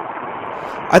well.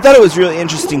 I thought it was really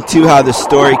interesting, too, how the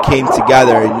story came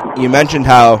together. And you mentioned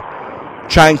how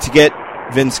trying to get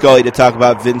Vin Scully to talk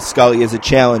about Vin Scully is a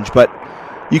challenge, but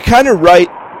you kind of write,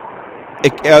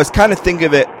 I was kind of thinking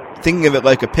of it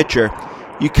like a pitcher.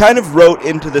 You kind of wrote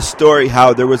into the story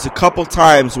how there was a couple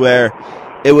times where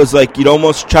it was like you'd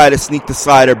almost try to sneak the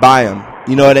slider by him.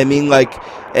 You know what I mean? Like,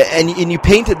 and you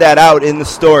painted that out in the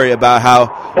story about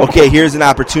how, okay, here's an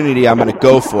opportunity, I'm going to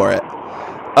go for it.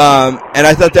 And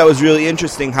I thought that was really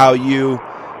interesting how you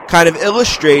kind of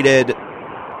illustrated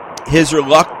his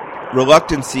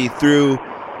reluctancy through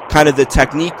kind of the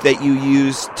technique that you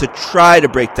use to try to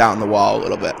break down the wall a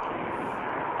little bit.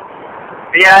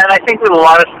 Yeah, and I think with a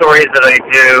lot of stories that I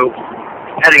do,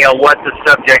 depending on what the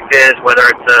subject is, whether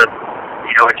it's a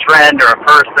trend or a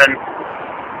person,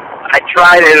 I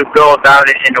try to go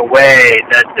about it in a way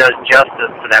that does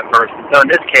justice to that person. So in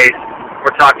this case,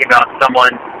 we're talking about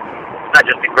someone, not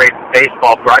just a great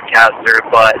baseball broadcaster,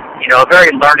 but a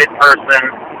very learned person,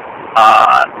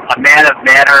 a man of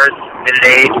manners at an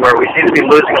age where we seem to be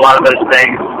losing a lot of those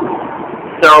things.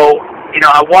 So,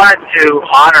 I wanted to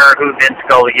honor who Vin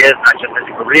Scully is, not just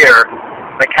his career,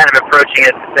 but kind of approaching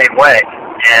it the same way.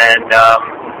 And,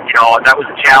 that was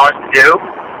a challenge to do.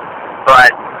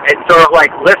 But it's sort of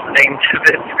like listening to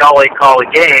Vince Scully call a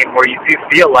game where you do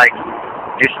feel like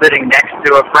you're sitting next to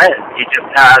a friend. He just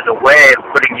has a way of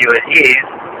putting you at ease.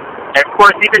 And, of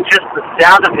course, even just the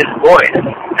sound of his voice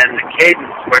and the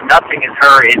cadence where nothing is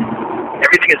hurried,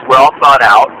 everything is well thought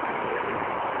out,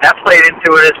 that played into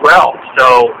it as well.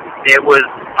 So it was,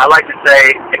 I like to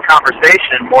say, a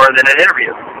conversation more than an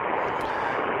interview.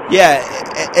 Yeah,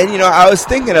 and I was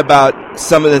thinking about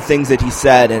some of the things that he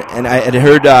said, and I had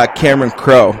heard Cameron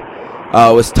Crowe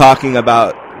was talking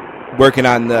about working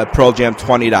on the Pearl Jam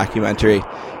 20 documentary.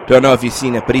 Don't know if you've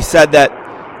seen it, but he said that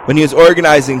when he was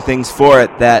organizing things for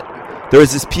it, that there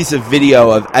was this piece of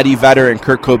video of Eddie Vedder and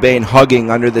Kurt Cobain hugging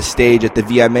under the stage at the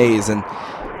VMAs, and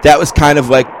that was kind of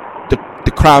like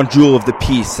the crown jewel of the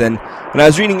piece. And when I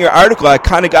was reading your article, I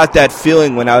kind of got that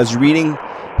feeling when I was reading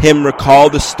him recall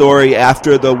the story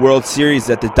after the World Series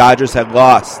that the Dodgers had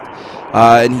lost.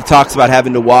 And he talks about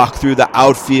having to walk through the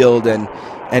outfield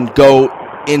and go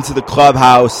into the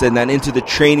clubhouse and then into the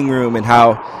training room, and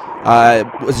how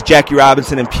was Jackie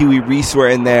Robinson and Pee Wee Reese were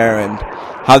in there, and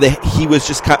how he was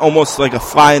just kind of almost like a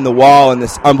fly in the wall in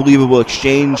this unbelievable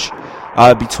exchange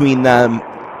between them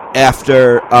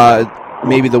after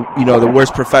maybe the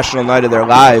worst professional night of their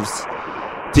lives.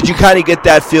 Did you kind of get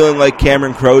that feeling like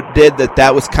Cameron Crowe did,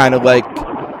 that was kind of like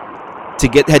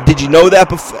did you know that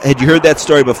before? Had you heard that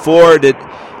story before?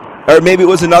 Or maybe it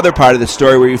was another part of the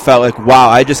story where you felt like, wow,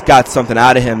 I just got something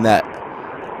out of him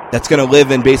that's going to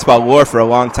live in baseball lore for a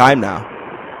long time now.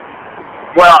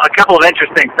 Well, a couple of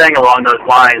interesting things along those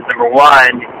lines. Number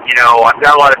one, I've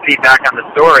got a lot of feedback on the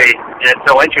story, and it's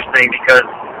so interesting because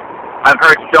I've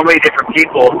heard so many different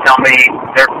people tell me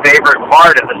their favorite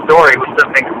part of the story was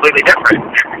something completely different.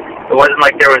 It wasn't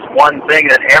like there was one thing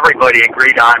that everybody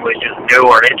agreed on was just new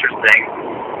or interesting.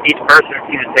 Each person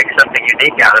seemed to take something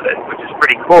unique out of it, which is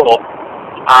pretty cool.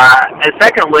 And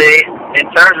secondly, in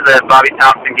terms of the Bobby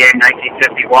Thompson game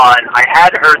 1951, I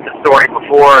had heard the story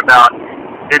before about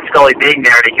Vince Scully being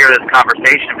there to hear this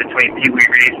conversation between Pee Wee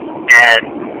Reese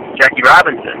and Jackie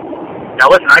Robinson. Now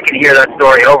listen, I can hear that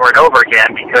story over and over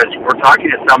again because we're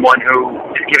talking to someone who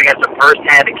is giving us a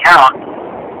first-hand account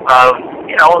of,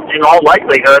 in all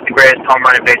likelihood, the greatest home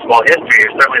run in baseball history,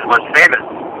 or certainly the most famous.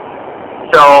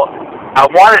 So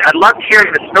I'd love to hear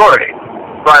the story,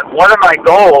 but one of my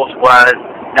goals was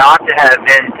not to have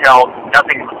Vin tell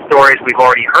nothing but stories we've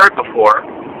already heard before.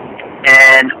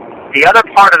 And the other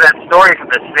part of that story from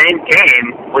the same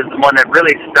game was the one that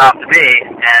really stopped me,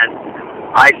 and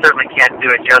I certainly can't do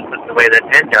it justice the way that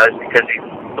Vin does because he's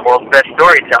the world's best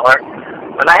storyteller.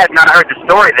 But I had not heard the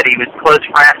story that he was close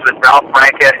friends with Ralph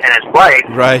Branca and his wife.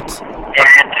 Right.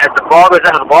 And as the ball goes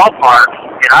out of the ballpark,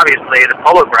 and obviously the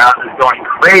Polo Grounds is going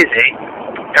crazy,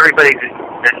 everybody's,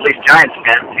 at least Giants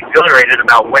fans, exhilarated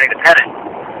about winning the pennant.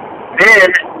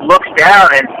 Vin looks down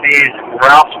and sees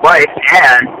Ralph's wife,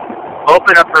 Anne,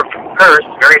 open up her purse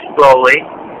very slowly,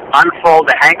 unfold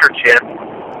the handkerchief,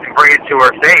 and bring it to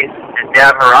her face, and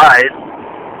dab her eyes,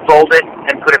 fold it,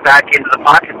 and put it back into the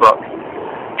pocketbook.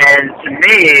 And to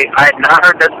me, I had not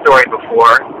heard that story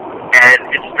before, and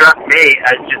it struck me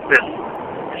as just this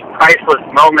priceless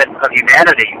moment of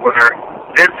humanity where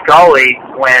Vince Scully,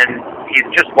 when he's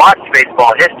just watched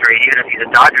baseball history, even if he's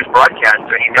a Dodgers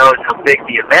broadcaster, he knows how big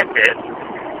the event is.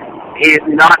 He's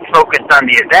not focused on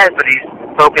the event, but he's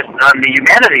focused on the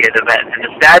humanity of the event and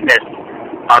the sadness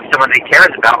of someone that he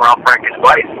cares about, Ralph Branca's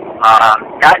wife.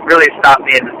 That really stopped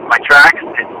me in my tracks.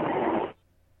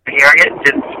 Hearing it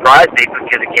didn't surprise me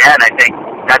because, again, I think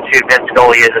that's who Vince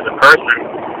Scully is as a person.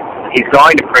 He's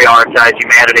going to prioritize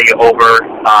humanity over,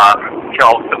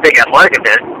 the big athletic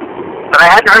event. But I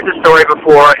hadn't heard the story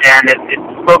before, and it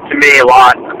spoke to me a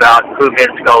lot about who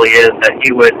Vince Scully is, that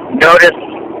he would notice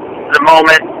the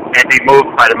moment and be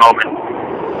moved by the moment.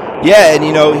 Yeah, and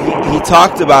he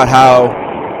talked about how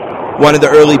one of the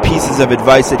early pieces of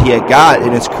advice that he had got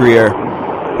in his career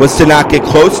was to not get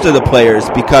close to the players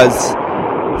because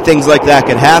things like that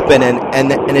could happen,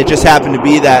 and it just happened to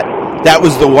be that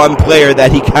was the one player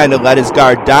that he kind of let his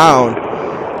guard down.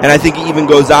 And I think he even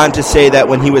goes on to say that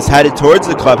when he was headed towards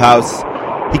the clubhouse,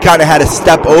 he kind of had to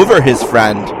step over his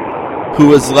friend, who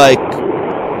was like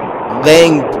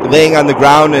laying on the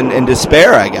ground in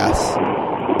despair, I guess.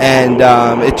 And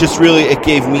it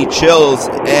gave me chills.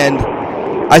 And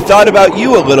I thought about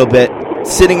you a little bit,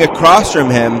 sitting across from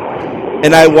him,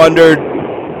 and I wondered,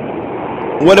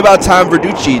 what about Tom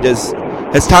Verducci?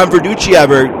 Has Tom Verducci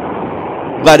ever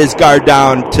let his guard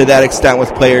down to that extent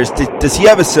with players? Does he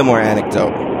have a similar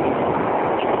anecdote?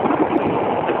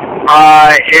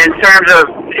 In terms of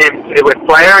with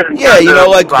players?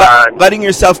 Letting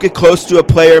yourself get close to a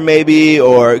player maybe,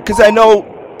 or because I know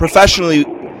professionally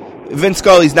Vince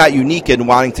Scully's not unique in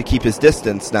wanting to keep his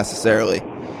distance necessarily.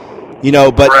 You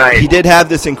know, but Right. he did have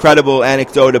this incredible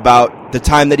anecdote about the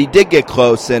time that he did get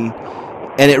close, and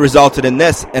it resulted in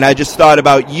this. And I just thought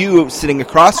about you sitting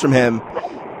across from him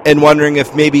and wondering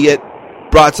if maybe it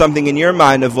brought something in your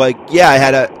mind of like, yeah, I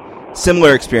had a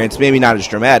similar experience, maybe not as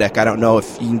dramatic. I don't know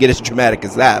if you can get as dramatic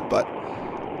as that, but...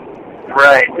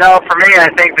 Right. No, for me,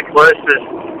 I think the closest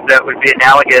that would be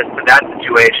analogous to that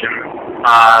situation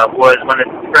was when the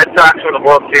Red Sox won the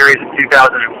World Series in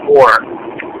 2004.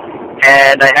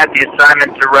 And I had the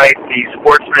assignment to write the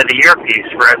Sportsman of the Year piece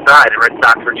for SI. The Red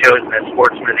Sox were chosen as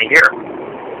Sportsman of the Year.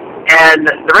 And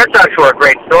the Red Sox were a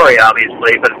great story,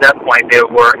 obviously, but at that point they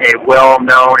were a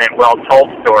well-known and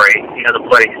well-told story. You know, the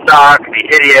Bloody Sock, the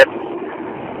Idiots,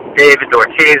 David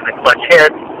Ortiz, the clutch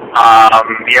hits.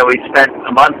 You know, we spent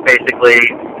a month basically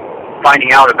finding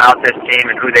out about this team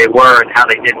and who they were and how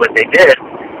they did what they did.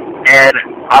 And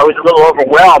I was a little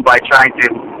overwhelmed by trying to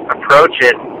approach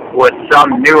it with some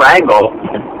new angle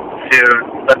to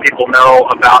let people know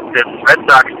about this Red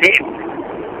Sox team.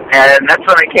 And that's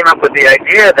when I came up with the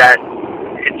idea that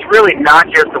it's really not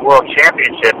just the World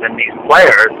Championship and these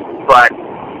players, but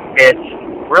it's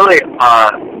really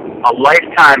a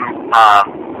lifetime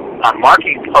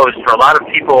marking post for a lot of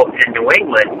people in New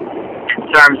England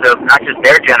in terms of not just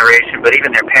their generation, but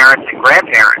even their parents and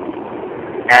grandparents.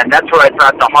 And that's what I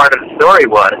thought the heart of the story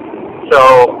was.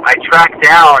 So I tracked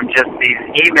down just these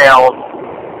emails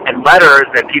and letters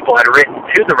that people had written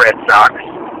to the Red Sox.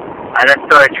 I then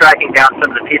started tracking down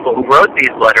some of the people who wrote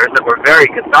these letters that were very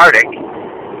cathartic.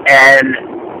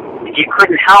 And you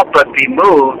couldn't help but be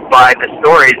moved by the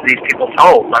stories these people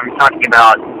told. I'm talking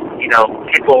about, you know,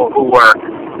 people who were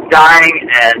dying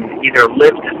and either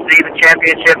lived to see the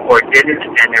championship or didn't,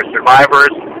 and their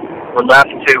survivors were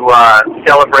left to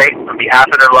celebrate on behalf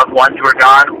of their loved ones who were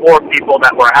gone, or people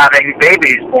that were having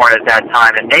babies born at that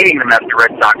time and naming them after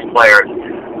Red Sox players.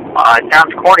 It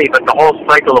sounds corny, but the whole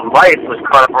cycle of life was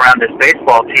caught up around this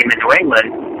baseball team in New England.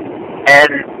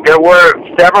 And there were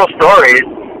several stories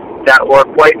that were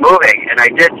quite moving. And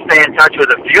I did stay in touch with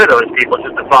a few of those people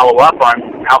just to follow up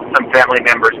on how some family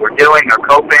members were doing or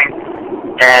coping.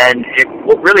 And it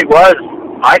really was,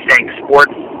 I think,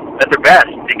 sports at their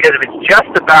best. Because if it's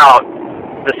just about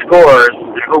the scores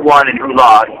and who won and who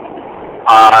lost,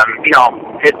 you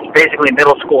know, it's basically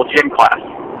middle school gym class.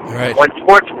 Right. When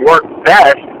sports work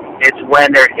best, it's when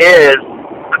there is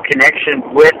a connection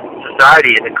with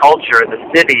society and the culture and the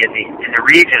city and the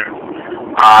region.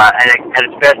 And at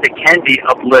its best, it can be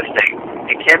uplifting.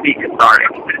 It can be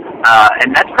cathartic.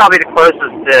 And that's probably the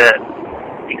closest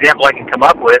example I can come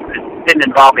up with. It didn't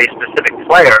involve a specific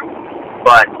player,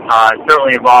 but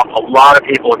certainly involved a lot of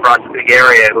people across the big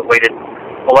area who waited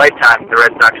a lifetime for the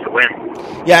Red Sox to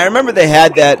win. Yeah, I remember they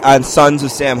had that on Sons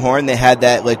of Sam Horn. They had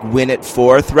that, like, win it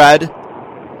for thread.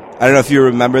 I don't know if you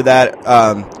remember that,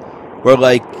 where,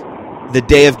 like, the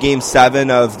day of Game 7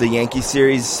 of the Yankee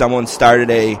series, someone started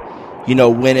a, you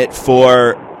know, win it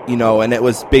for, you know, and it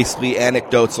was basically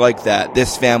anecdotes like that.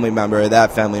 This family member,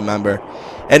 that family member.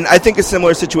 And I think a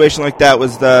similar situation like that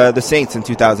was the Saints in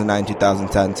 2009,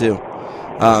 2010, too.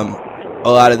 A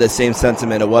lot of the same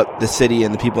sentiment of what the city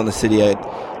and the people in the city had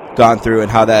gone through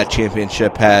and how that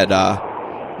championship had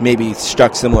maybe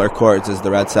struck similar chords as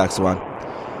the Red Sox one.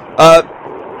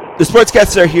 The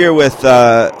Sportscasts are here with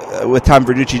Tom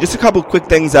Verducci. Just a couple quick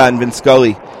things on Vince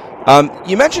Scully.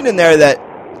 You mentioned in there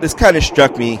that this kind of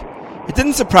struck me. It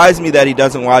didn't surprise me that he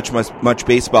doesn't watch much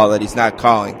baseball, that he's not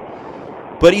calling.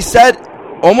 But he said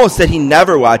almost that he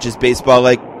never watches baseball.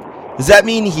 Like, does that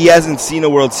mean he hasn't seen a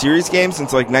World Series game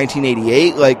since, like,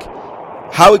 1988? Like,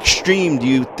 how extreme do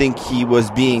you think he was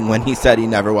being when he said he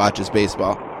never watches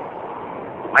baseball?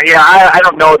 Yeah, I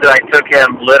don't know that I took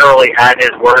him literally at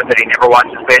his word that he never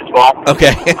watches baseball.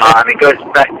 Okay. It goes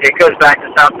back to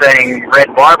something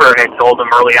Red Barber had told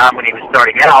him early on when he was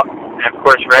starting out. And, of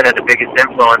course, Red had the biggest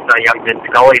influence on young Vince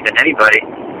Scully than anybody.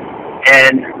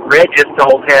 And Red just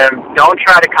told him, don't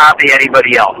try to copy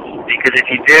anybody else, because if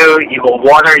you do, you will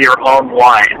water your own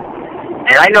wine.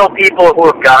 And I know people who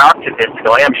have gone up to Vince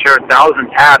Scully, I'm sure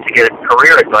thousands have, to get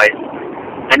career advice.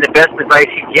 And the best advice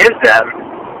he gives them,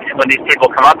 when these people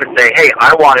come up and say, hey,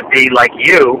 I want to be like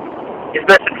you, his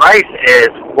best advice is,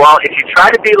 well, if you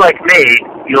try to be like me,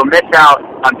 you'll miss out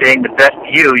on being the best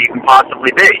you can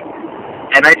possibly be.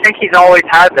 And I think he's always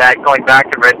had that, going back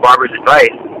to Red Barber's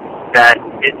advice, that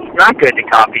it's not good to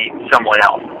copy someone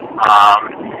else.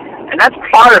 And that's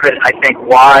part of it, I think,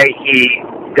 why he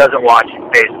doesn't watch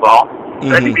baseball.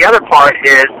 But I think the other part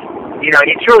is, you know,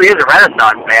 he truly is a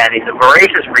Renaissance man. He's a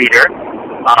voracious reader.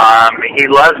 He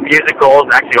loves musicals,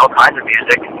 actually all kinds of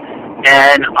music.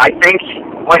 And I think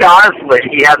quite honestly,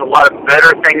 he has a lot of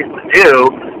better things to do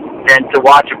than to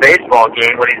watch a baseball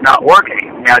game when he's not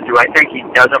working. Now, do I think he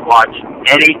doesn't watch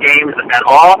any games at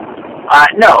all?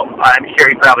 No. I'm sure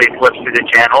he probably flips through the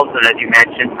channels, and as you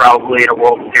mentioned, probably in a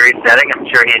World Series setting, I'm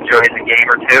sure he enjoys a game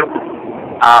or two.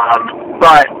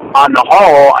 But on the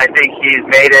whole, I think he's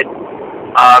made it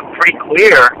pretty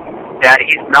clear that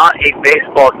he's not a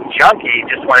baseball junkie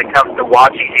just when it comes to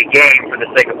watching a game for the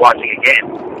sake of watching a game.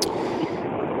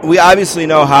 We obviously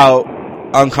know how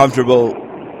uncomfortable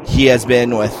he has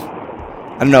been with,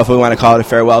 I don't know if we want to call it a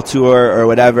farewell tour or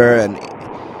whatever. And,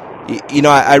 you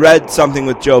know, I read something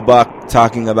with Joe Buck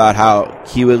talking about how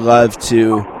he would love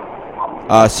to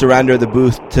surrender the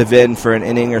booth to Vin for an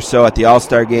inning or so at the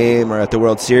All-Star game or at the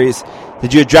World Series.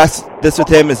 Did you address this with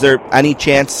him? Is there any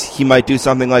chance he might do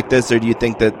something like this, or do you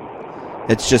think that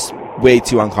it's just way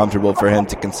too uncomfortable for him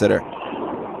to consider?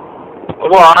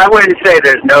 Well, I wouldn't say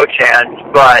there's no chance,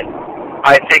 but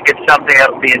I think it's something that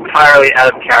would be entirely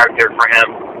out of character for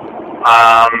him.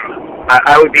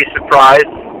 I would be surprised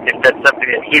if that's something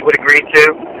that he would agree to.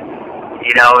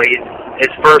 You know,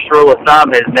 his first rule of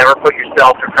thumb is never put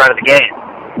yourself in front of the game.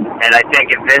 And I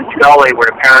think if Vin Scully were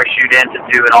to parachute in to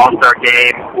do an All-Star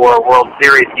game or a World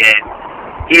Series game,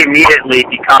 he immediately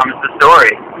becomes the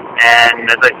story. And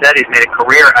as I said, he's made a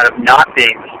career out of not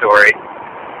being the story.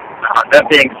 That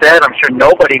being said, I'm sure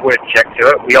nobody would object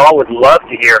to it. We all would love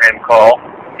to hear him call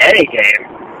any game.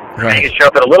 Right. He could show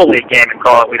up at a Little League game and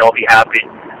call it. We'd all be happy.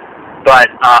 But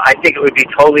I think it would be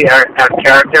totally out of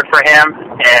character for him,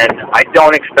 and I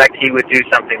don't expect he would do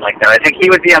something like that. I think he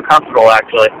would be uncomfortable,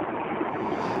 actually.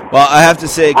 Well, I have to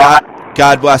say,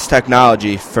 God bless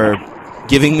technology for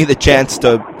giving me the chance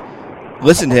to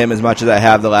listen to him as much as I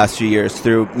have the last few years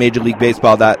through Major League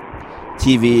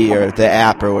Baseball.TV or the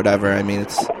app or whatever. I mean,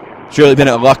 it's really been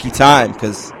a lucky time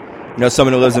because, you know,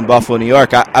 someone who lives in Buffalo, New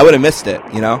York, I would have missed it,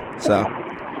 you know? So.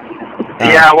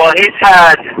 Yeah, well, he's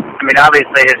had, I mean,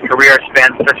 obviously his career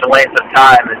spans such a length of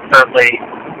time, and certainly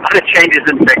the changes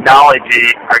in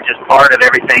technology are just part of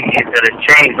everything that has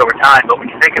changed over time. But when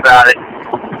you think about it,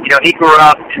 you know, he grew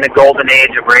up in the golden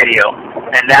age of radio,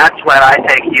 and that's when I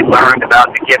think he learned about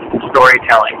the gift of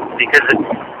storytelling. Because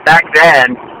back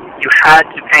then, you had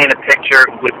to paint a picture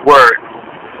with words.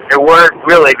 There were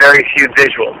really very few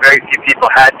visuals. Very few people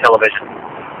had television.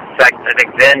 In fact, I think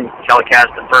Vin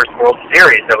telecast the first World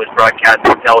Series that was broadcast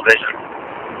on television.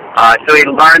 So he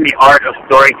learned the art of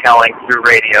storytelling through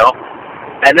radio.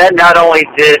 And then not only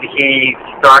did he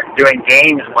start doing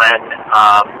games when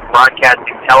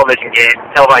broadcasting televised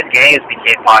games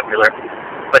became popular,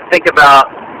 but think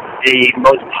about the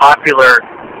most popular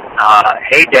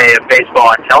heyday of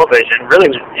baseball on television really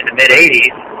was in the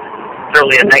mid-'80s.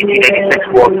 Certainly the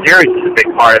 1986 World Series is a big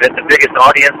part of it. The biggest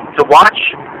audience to watch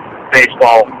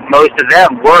baseball, most of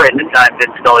them were in the time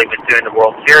Vin Scully was doing the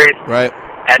World Series. Right.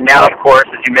 And now, of course,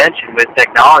 as you mentioned, with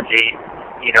technology,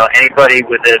 you know, anybody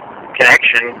with a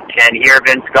connection can hear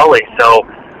Vin Scully. So,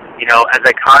 you know, as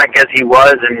iconic as he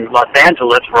was in Los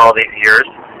Angeles for all these years,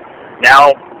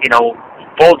 now, you know,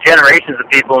 full generations of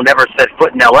people who never set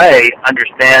foot in L.A.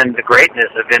 understand the greatness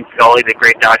of Vin Scully, the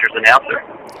great Dodgers announcer.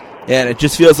 Yeah, and it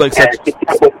just feels like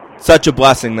such a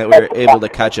blessing that we were able to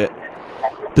catch it.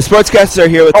 The Sportscasters are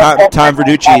here with Tom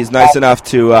Verducci. He's nice enough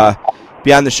to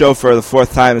be on the show for the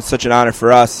fourth time. It's such an honor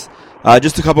for us.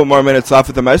 Just a couple more minutes left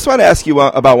with him. I just want to ask you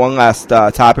about one last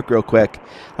topic real quick.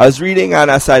 I was reading on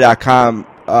SI.com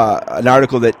an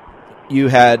article that you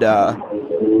had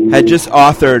just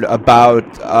authored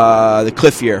about the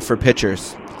cliff year for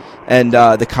pitchers and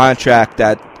the contract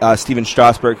that Steven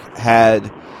Strasburg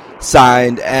had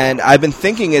signed. And I've been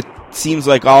thinking, it seems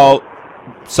like all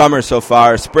summer so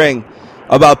far, spring,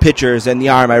 about pitchers and the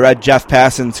arm. I read Jeff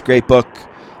Passan's great book.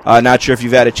 Not sure if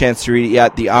you've had a chance to read it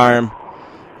yet, The Arm,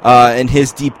 and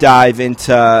his deep dive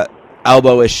into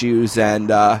elbow issues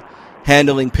and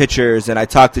handling pitchers. And I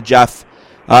talked to Jeff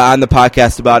on the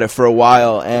podcast about it for a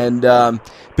while, and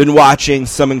been watching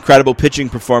some incredible pitching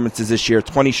performances this year,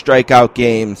 20 strikeout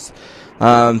games,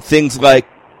 things like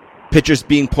pitchers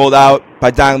being pulled out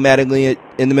by Don Mattingly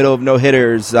in the middle of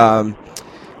no-hitters,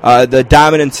 the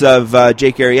dominance of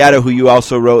Jake Arrieta, who you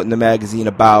also wrote in the magazine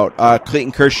about,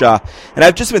 Clayton Kershaw. And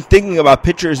I've just been thinking about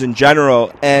pitchers in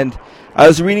general, and I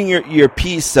was reading your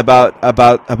piece about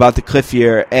the cliff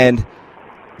year, and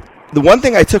the one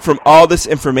thing I took from all this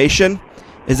information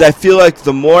is I feel like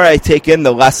the more I take in,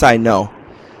 the less I know.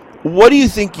 What do you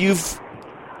think you've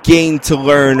gained to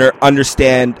learn or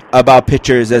understand about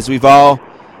pitchers, as we've all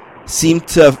seemed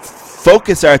to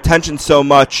focus our attention so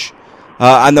much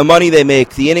on the money they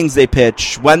make, the innings they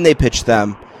pitch, when they pitch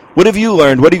them? What have you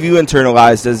learned? What have you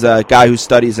internalized as a guy who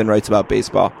studies and writes about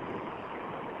baseball?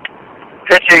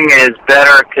 pitching is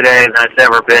better today than it's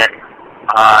ever been.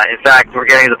 In fact, we're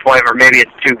getting to the point where maybe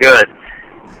it's too good.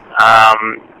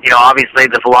 Obviously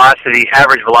the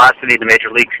average velocity in the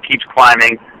major leagues keeps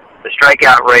climbing. The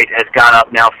strikeout rate has gone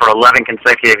up now for 11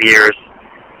 consecutive years.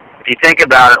 If you think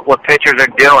about it, what pitchers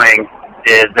are doing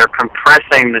is they're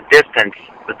compressing the distance,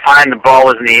 the time the ball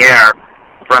is in the air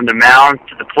from the mound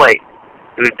to the plate.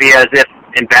 It would be as if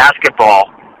in basketball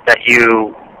that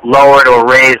you lowered or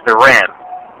raised the rim,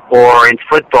 or in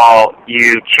football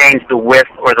you changed the width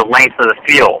or the length of the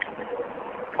field.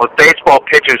 What baseball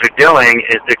pitchers are doing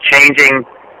is they're changing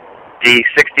the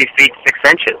 60 feet 6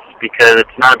 inches, because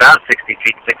it's not about 60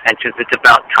 feet 6 inches, it's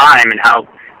about time and how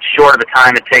short of a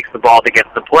time it takes the ball to get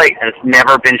to the plate, and it's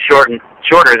never been shorter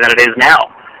than it is now.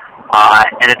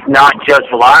 And it's not just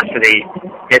velocity,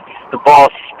 it's the ball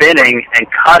spinning and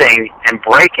cutting and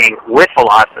breaking with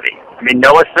velocity. I mean,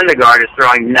 Noah Syndergaard is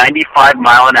throwing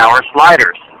 95-mile-an-hour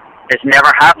sliders. It's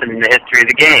never happened in the history of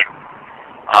the game.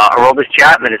 Aroldis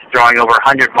Chapman is throwing over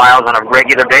 100 miles on a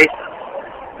regular basis.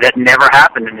 That never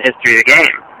happened in the history of the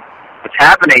game. What's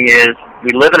happening is we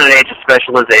live in an age of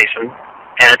specialization,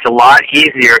 and it's a lot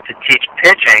easier to teach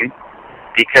pitching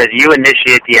because you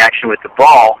initiate the action with the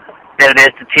ball than it is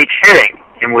to teach hitting,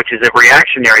 in which is a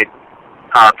reactionary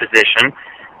position,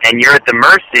 and you're at the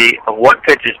mercy of what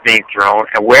pitch is being thrown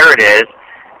and where it is,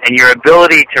 and your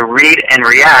ability to read and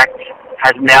react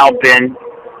has now been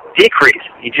decreased.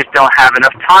 You just don't have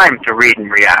enough time to read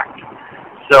and react.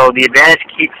 So the advantage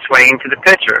keeps swinging to the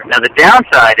pitcher. Now the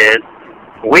downside is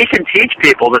we can teach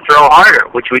people to throw harder,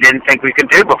 which we didn't think we could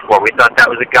do before. We thought that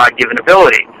was a God-given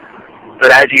ability.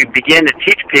 But as you begin to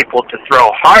teach people to throw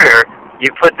harder, you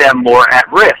put them more at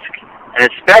risk, and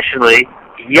especially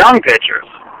young pitchers,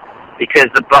 because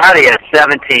the body at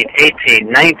 17, 18,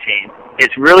 19 is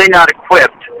really not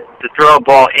equipped to throw a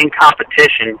ball in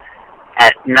competition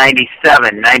at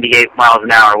 97, 98 miles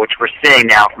an hour, which we're seeing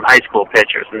now from high school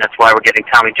pitchers, and that's why we're getting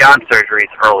Tommy John surgeries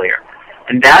earlier.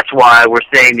 And that's why we're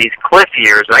seeing these cliff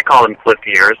years, I call them cliff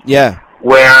years,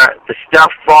 where the stuff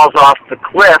falls off the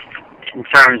cliff in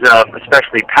terms of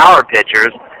especially power pitchers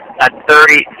at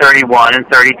 30, 31, and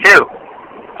 32.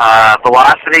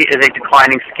 Velocity is a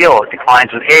declining skill. It declines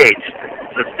with age.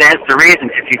 So it stands to reason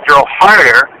if you throw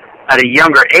harder at a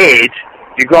younger age,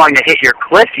 you're going to hit your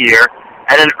cliff year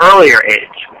at an earlier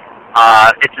age.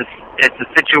 It's a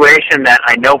situation that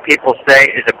I know people say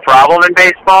is a problem in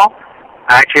baseball.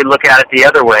 I actually look at it the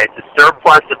other way. The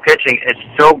surplus of pitching is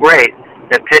so great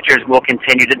that pitchers will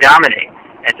continue to dominate.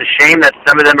 It's a shame that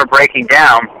some of them are breaking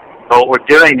down, but what we're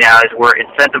doing now is we're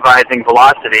incentivizing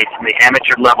velocity from the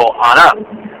amateur level on up.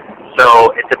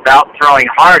 So it's about throwing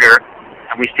harder,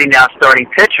 and we see now starting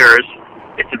pitchers,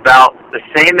 it's about the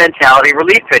same mentality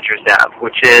relief pitchers have,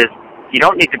 which is you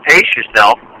don't need to pace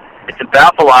yourself. It's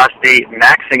about velocity,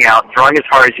 maxing out, throwing as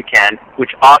hard as you can,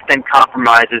 which often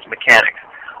compromises mechanics.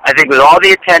 I think with all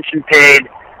the attention paid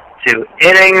to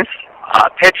innings,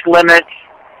 pitch limits,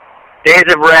 days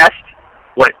of rest,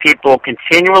 what people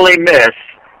continually miss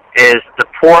is the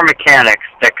poor mechanics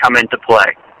that come into play.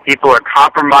 People are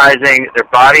compromising their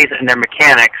bodies and their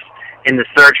mechanics in the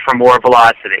search for more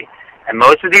velocity. And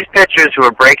most of these pitchers who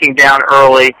are breaking down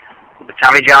early, the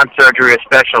Tommy John surgery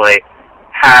especially,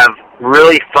 have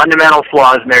really fundamental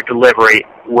flaws in their delivery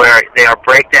where they are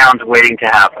breakdowns waiting to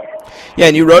happen. Yeah,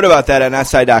 and you wrote about that on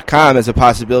SI.com as a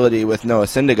possibility with Noah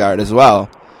Syndergaard as well.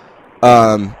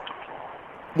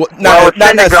 With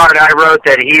Syndergaard, I wrote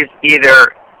that he's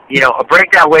either a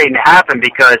breakdown waiting to happen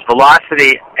because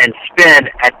velocity and spin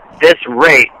at this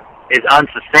rate is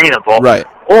unsustainable, right,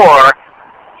 or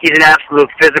he's an absolute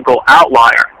physical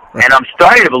outlier. Right. And I'm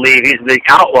starting to believe he's the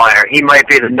outlier. He might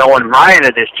be the Nolan Ryan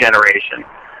of this generation.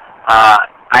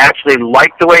 I actually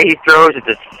like the way he throws. It's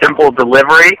a simple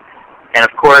delivery. And,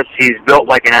 of course, he's built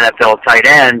like an NFL tight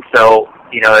end. So,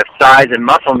 if size and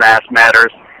muscle mass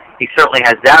matters, he certainly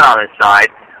has that on his side.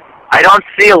 I don't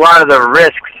see a lot of the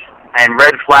risks and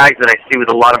red flags that I see with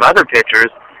a lot of other pitchers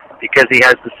because he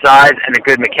has the size and the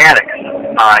good mechanics.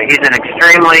 He's an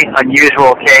extremely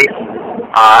unusual case.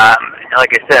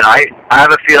 Like I said, I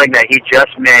have a feeling that he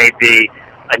just may be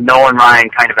a Nolan Ryan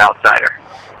kind of outsider.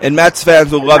 And Mets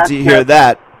fans would love to hear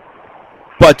that.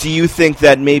 But do you think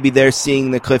that maybe they're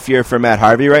seeing the cliff year for Matt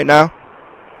Harvey right now?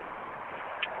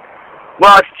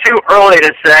 Well, it's too early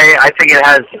to say. I think it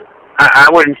has. I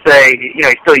wouldn't say,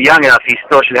 he's still young enough. He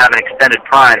still should have an extended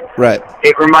prime. Right.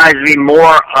 It reminds me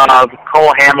more of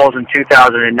Cole Hamels in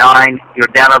 2009,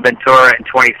 Yordano Ventura in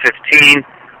 2015,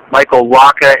 Michael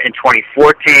Wacha in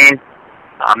 2014,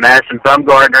 Madison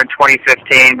Bumgarner in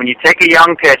 2015. When you take a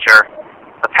young pitcher,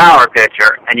 a power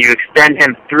pitcher, and you extend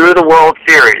him through the World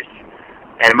Series,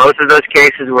 And in most of those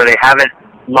cases where they haven't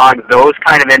logged those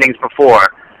kind of innings before,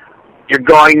 you're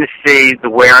going to see the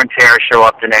wear and tear show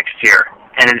up the next year.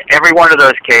 And in every one of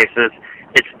those cases,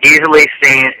 it's easily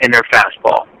seen in their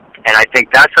fastball. And I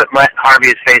think that's what Harvey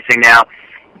is facing now.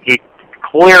 He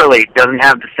clearly doesn't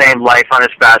have the same life on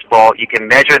his fastball. You can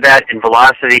measure that in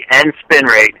velocity and spin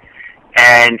rate,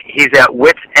 and he's at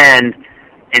wit's end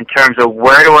in terms of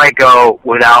where do I go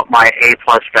without my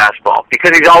A-plus fastball,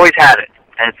 because he's always had it,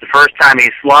 and it's the first time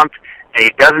he's slumped, and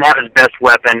he doesn't have his best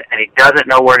weapon, and he doesn't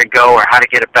know where to go or how to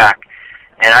get it back.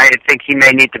 And I think he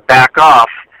may need to back off,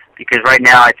 because right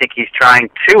now I think he's trying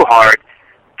too hard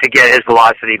to get his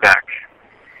velocity back.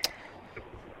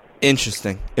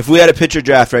 Interesting. If we had a pitcher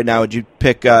draft right now, would you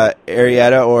pick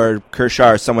Arrieta or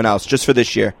Kershaw or someone else just for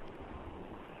this year?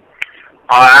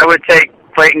 I would take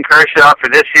Clayton Kershaw for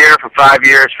this year, for 5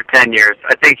 years, for 10 years.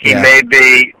 I think he may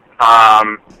be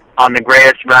on the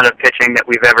greatest run of pitching that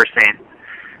we've ever seen.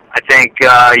 I think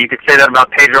you could say that about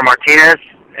Pedro Martinez,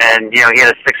 and he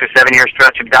had a 6 or 7 year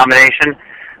stretch of domination,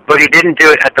 but he didn't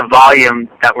do it at the volume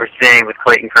that we're seeing with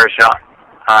Clayton Kershaw.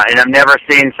 And I've never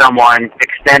seen someone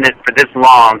extend it for this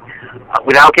long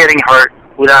without getting hurt,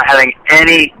 without having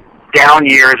any down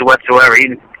years whatsoever,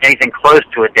 even anything close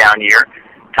to a down year.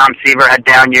 Tom Seaver had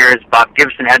down years. Bob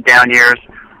Gibson had down years.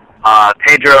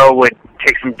 Pedro would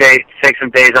take some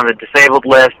days on the disabled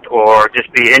list or just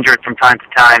be injured from time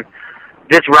to time.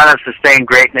 This run of sustained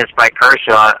greatness by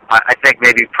Kershaw, I think,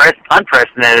 may be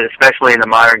unprecedented, especially in the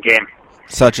modern game.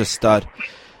 Such a stud.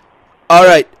 All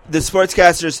right, the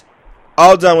Sportscasters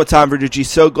all done with Tom Verducci.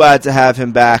 So glad to have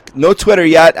him back. No Twitter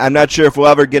yet. I'm not sure if we'll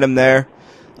ever get him there.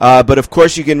 But, of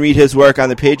course, you can read his work on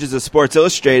the pages of Sports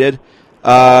Illustrated,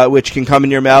 which can come in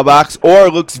your mailbox, or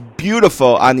looks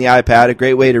beautiful on the iPad, a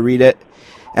great way to read it.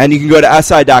 And you can go to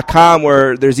SI.com,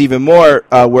 where there's even more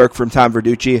work from Tom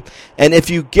Verducci. And if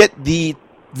you get the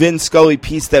Vin Scully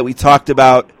piece that we talked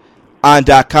about on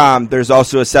 .com, there's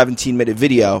also a 17-minute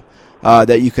video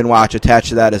that you can watch attached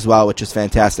to that as well, which is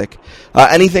fantastic.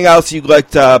 Anything else you'd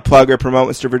like to plug or promote,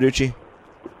 Mr. Verducci?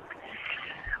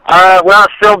 Well,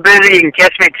 still busy. You can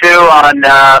catch me, too, on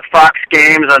Fox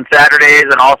Games on Saturdays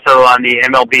and also on the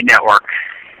MLB Network.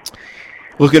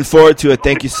 Looking forward to it.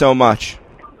 Thank you so much.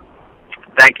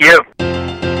 Thank you.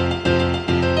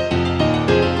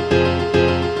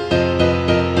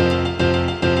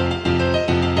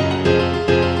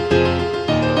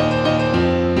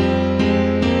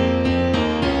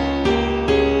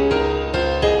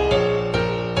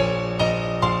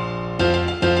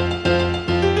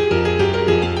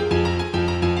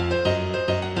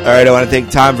 All right, I want to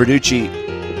thank Tom Verducci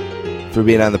for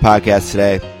being on the podcast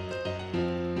today.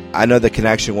 I know the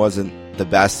connection wasn't the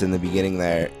best in the beginning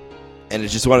there, and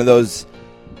it's just one of those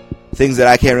things that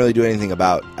I can't really do anything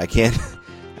about. I can't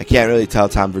really tell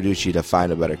Tom Verducci to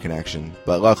find a better connection,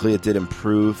 but luckily it did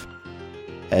improve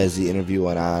as the interview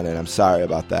went on, and I'm sorry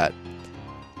about that.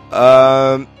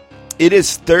 It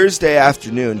is Thursday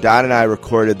afternoon. Don and I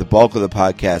recorded the bulk of the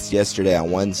podcast yesterday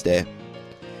on Wednesday.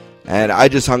 And I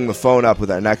just hung the phone up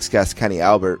with our next guest, Kenny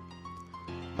Albert,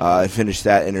 and finished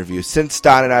that interview. Since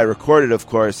Don and I recorded, of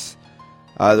course,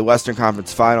 the Western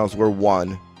Conference Finals were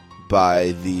won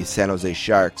by the San Jose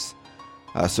Sharks.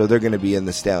 So they're going to be in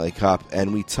the Stanley Cup.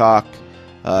 And we talk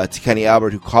to Kenny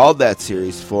Albert, who called that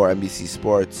series for NBC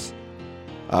Sports,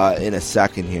 in a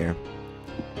second here.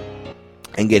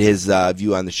 And get his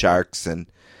view on the Sharks and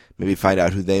maybe find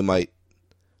out who they might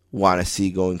want to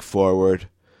see going forward.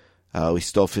 We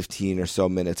stole 15 or so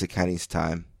minutes of Kenny's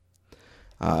time.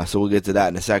 So we'll get to that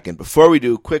in a second. Before we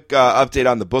do, quick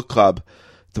update on the book club.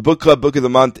 The book club book of the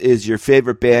month is Your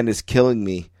Favorite Band is Killing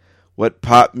Me. What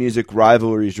Pop Music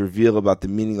Rivalries Reveal About the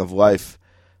Meaning of Life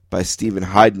by Stephen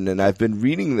Hayden. And I've been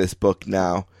reading this book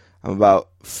now. I'm about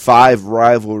 5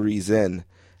 rivalries in.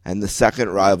 And the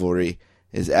second rivalry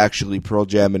is actually Pearl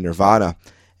Jam and Nirvana.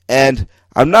 And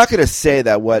I'm not going to say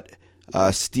that what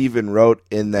Stephen wrote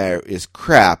in there is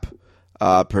crap.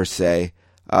 Per se,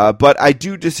 but I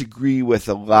do disagree with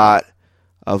a lot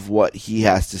of what he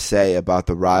has to say about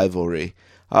the rivalry.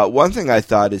 One thing I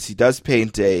thought is he does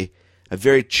paint a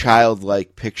very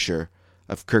childlike picture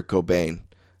of Kurt Cobain.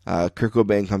 Kurt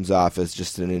Cobain comes off as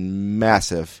just a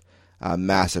massive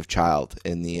child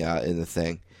in the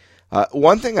thing.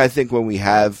 One thing I think when we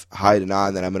have Hayden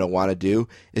on that I'm going to want to do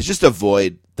is just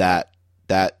avoid that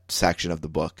section of the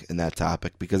book and that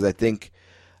topic, because I think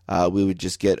we would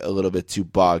just get a little bit too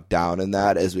bogged down in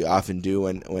that, as we often do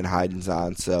when Hayden's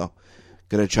on. So,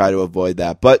 going to try to avoid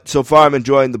that. But so far, I'm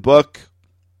enjoying the book.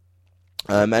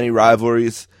 Many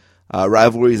rivalries I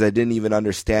didn't even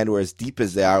understand were as deep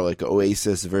as they are, like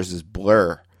Oasis versus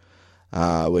Blur.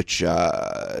 which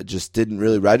just didn't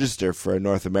really register for a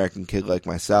North American kid like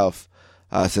myself,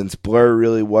 since Blur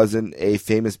really wasn't a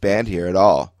famous band here at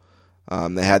all.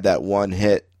 They had that one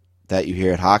hit that you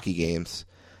hear at hockey games,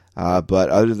 but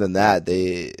other than that,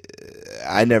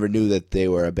 I never knew that they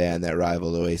were a band that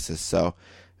rivaled Oasis, so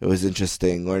it was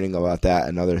interesting learning about that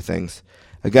and other things.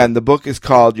 Again, the book is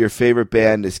called Your Favorite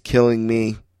Band is Killing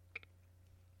Me,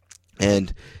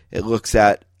 and it looks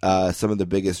at some of the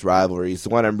biggest rivalries. The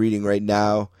one I'm reading right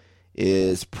now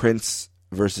is Prince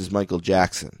versus Michael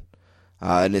Jackson,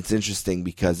 and it's interesting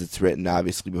because it's written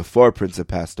obviously before Prince had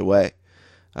passed away,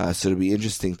 so it'll be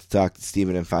interesting to talk to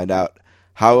Stephen and find out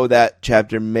how that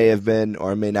chapter may have been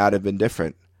or may not have been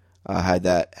different had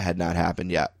that had not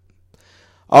happened yet.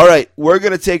 All right, we're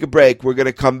going to take a break. We're going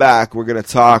to come back. We're going to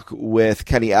talk with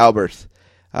Kenny Albert.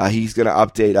 He's going to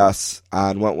update us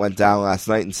on what went down last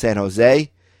night in San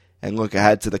Jose and look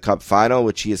ahead to the Cup final,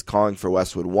 which he is calling for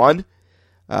Westwood 1.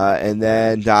 And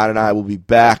then Don and I will be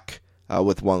back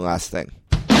with one last thing.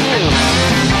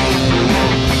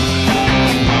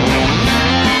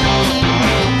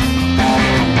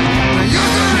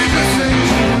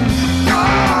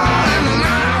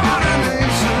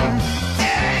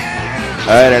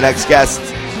 All right, our next guest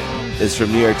is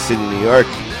from New York City, New York,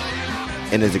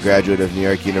 and is a graduate of New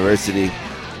York University.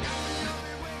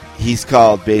 He's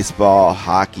called baseball,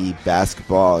 hockey,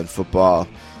 basketball, and football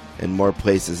in more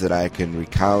places than I can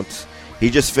recount. He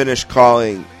just finished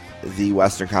calling the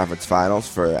Western Conference Finals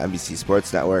for NBC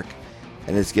Sports Network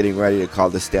and is getting ready to call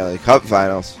the Stanley Cup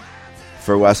Finals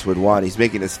for Westwood 1. He's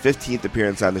making his 15th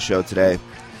appearance on the show today.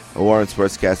 Warren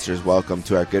Sportscasters, welcome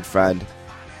to our good friend,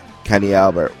 Kenny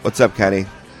Albert. What's up, Kenny?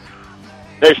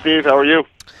 Hey, Steve. How are you?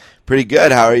 Pretty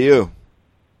good. How are you?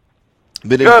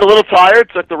 Good. A little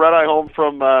tired. Took the red-eye home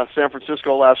from San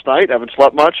Francisco last night. Haven't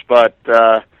slept much, but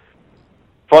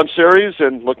fun series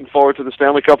and looking forward to the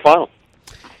Stanley Cup final.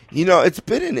 You know, it's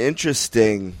been an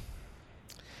interesting...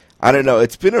 I don't know.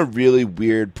 It's been a really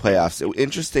weird playoffs.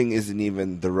 Interesting isn't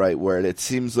even the right word. It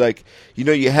seems like,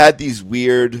 you had these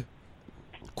weird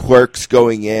quirks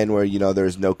going in where,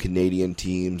 there's no Canadian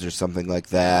teams or something like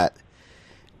that.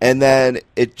 And then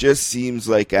it just seems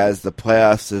like as the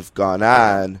playoffs have gone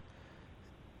on,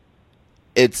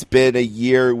 it's been a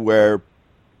year where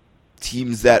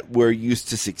teams that were used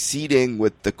to succeeding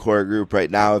with the core group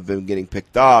right now have been getting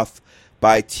picked off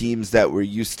by teams that were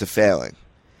used to failing.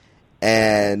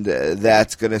 And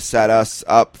that's going to set us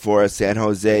up for a San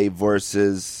Jose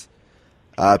versus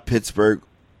Pittsburgh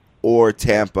or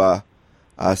Tampa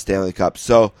Stanley Cup.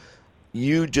 So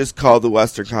you just called the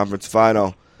Western Conference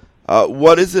Final.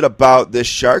 What is it about this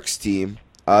Sharks team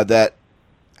that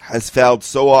has failed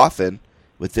so often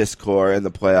with this core in the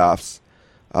playoffs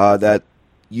that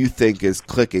you think is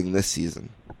clicking this season?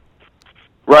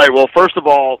 Right. Well, first of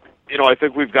all, I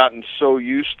think we've gotten so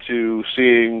used to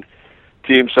seeing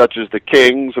teams such as the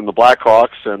Kings and the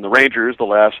Blackhawks and the Rangers the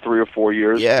last 3 or 4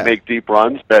 years make deep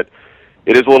runs that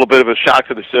it is a little bit of a shock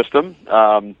to the system.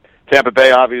 Tampa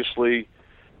Bay obviously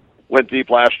went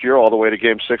deep last year all the way to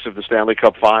Game 6 of the Stanley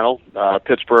Cup Final.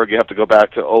 Pittsburgh, you have to go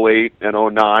back to 2008 and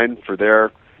 2009 for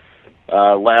their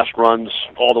last runs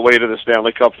all the way to the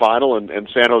Stanley Cup Final. And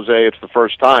San Jose, it's the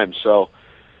first time. So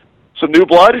some new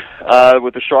blood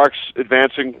with the Sharks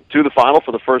advancing to the final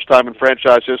for the first time in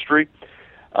franchise history.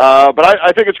 But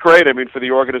I think it's great. I mean, for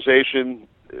the organization,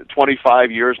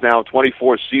 25 years now,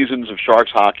 24 seasons of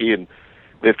Sharks hockey, and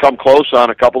they've come close on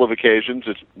a couple of occasions.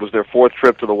 It was their 4th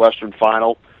trip to the Western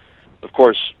Final. Of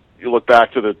course, you look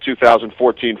back to the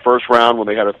 2014 first round when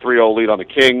they had a 3-0 lead on the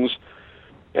Kings,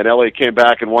 and LA came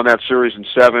back and won that series in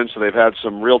 7, so they've had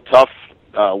some real tough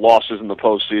losses in the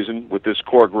postseason with this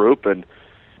core group. And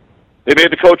they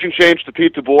made the coaching change to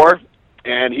Pete DeBoer,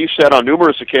 and he said on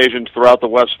numerous occasions throughout the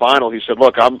West Final, he said,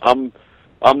 look, I'm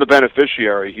the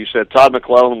beneficiary. He said Todd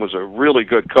McClellan was a really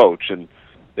good coach, and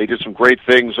they did some great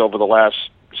things over the last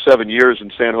 7 years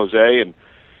in San Jose, and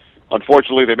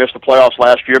unfortunately they missed the playoffs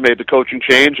last year, made the coaching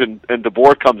change, and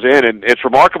DeBoer comes in, and it's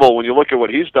remarkable when you look at what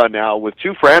he's done now with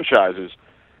 2 franchises.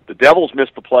 The Devils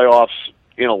missed the playoffs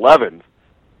in 11,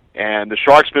 and the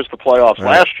Sharks missed the playoffs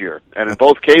last year, and in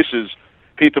both cases,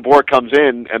 Pete DeBoer comes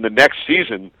in, and the next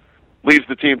season leads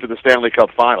the team to the Stanley Cup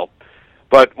Final.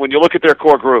 But when you look at their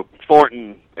core group,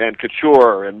 Thornton and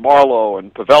Couture and Marlowe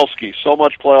and Pavelski, so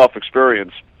much playoff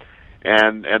experience,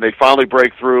 and they finally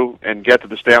break through and get to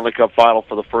the Stanley Cup Final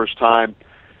for the first time.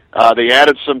 They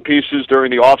added some pieces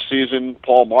during the offseason,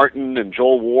 Paul Martin and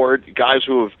Joel Ward, guys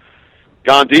who have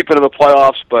gone deep into the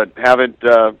playoffs but haven't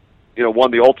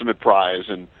won the ultimate prize.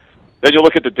 And then you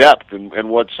look at the depth and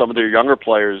what some of their younger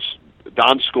players,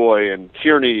 Donskoy and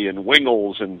Tierney and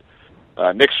Wingles and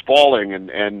Nick Spaulding,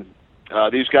 and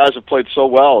these guys have played so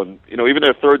well. And, even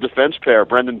their third defense pair,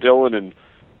 Brendan Dillon and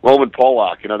Roman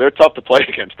Polak, they're tough to play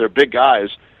against. They're big guys.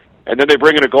 And then they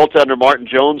bring in a goaltender, Martin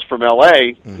Jones from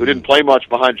L.A., who didn't play much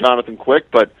behind Jonathan Quick,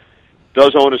 but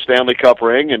does own a Stanley Cup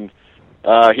ring, and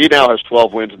he now has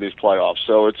 12 wins in these playoffs.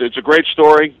 So it's a great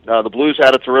story. The Blues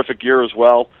had a terrific year as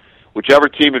well. Whichever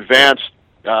team advanced,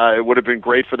 it would have been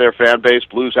great for their fan base.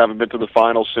 Blues haven't been to the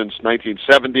finals since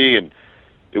 1970, and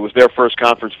it was their first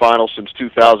conference final since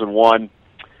 2001.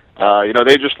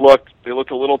 They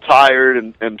looked a little tired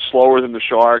and slower than the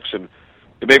Sharks, and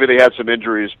maybe they had some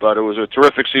injuries, but it was a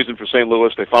terrific season for St.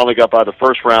 Louis. They finally got by the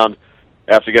first round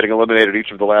after getting eliminated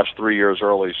each of the last 3 years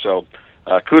early. So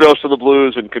kudos to the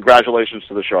Blues, and congratulations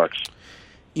to the Sharks.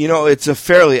 It's a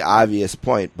fairly obvious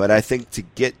point, but I think to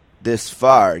get this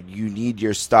far, you need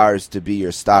your stars to be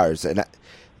your stars. And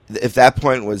if that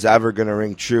point was ever going to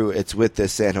ring true, it's with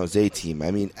this San Jose team.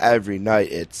 I mean, every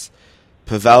night it's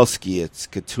Pavelski, it's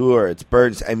Couture, it's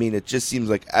Burns. I mean, it just seems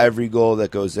like every goal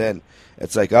that goes in,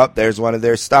 it's like, oh, there's one of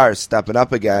their stars stepping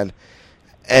up again.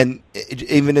 And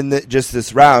even in just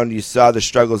this round, you saw the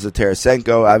struggles of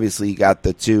Tarasenko. Obviously, he got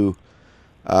the two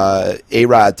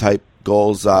A-Rod type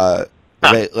goals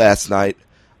last night.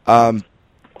 And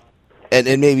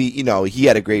maybe,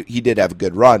 he did have a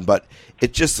good run, but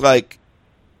it just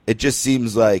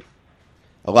seems like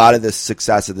a lot of the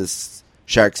success of this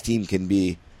Sharks team can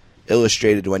be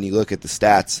illustrated when you look at the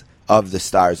stats of the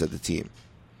stars of the team.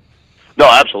 No,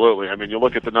 absolutely. I mean, you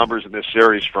look at the numbers in this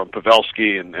series from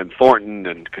Pavelski and Thornton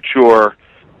and Couture,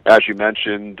 as you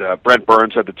mentioned. Brent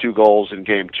Burns had the 2 goals in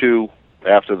Game 2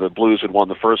 after the Blues had won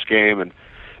the first game.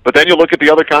 But then you look at the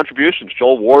other contributions.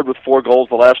 Joel Ward with 4 goals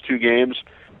the last 2 games.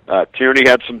 Tierney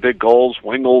had some big goals.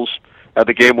 Wingels had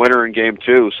the game winner in Game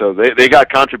 2. So they got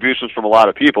contributions from a lot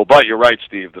of people. But you're right,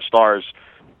 Steve. The Stars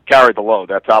carried the load.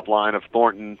 That top line of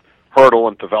Thornton, Hertl,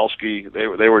 and Pavelski,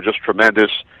 they were just tremendous.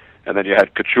 And then you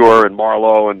had Couture and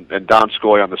Marleau and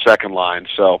Donskoy on the second line.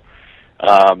 So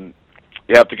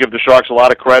you have to give the Sharks a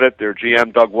lot of credit. Their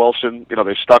GM, Doug Wilson,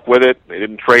 they stuck with it. They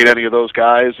didn't trade any of those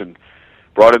guys and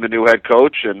brought in the new head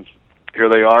coach. And here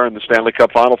they are in the Stanley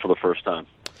Cup final for the first time.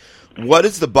 What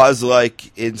is the buzz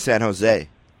like in San Jose?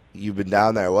 You've been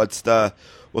down there. What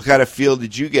kind of feel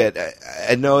did you get?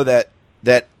 I know that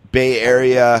Bay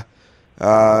Area,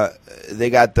 they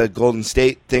got the Golden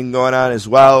State thing going on as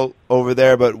well over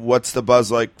there, but what's the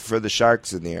buzz like for the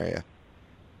Sharks in the area?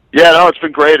 Yeah, no, it's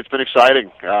been great. It's been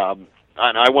exciting. And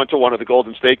I went to one of the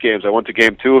Golden State games. I went to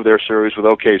Game 2 of their series with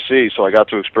OKC, so I got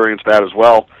to experience that as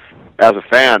well as a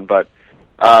fan. But,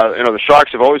 the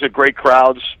Sharks have always had great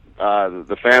crowds.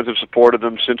 The fans have supported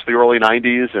them since the early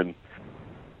 90s, and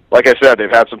like I said, they've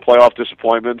had some playoff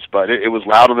disappointments, but it was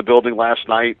loud in the building last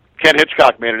night. Ken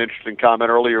Hitchcock made an interesting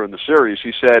comment earlier in the series.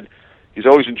 He said he's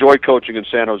always enjoyed coaching in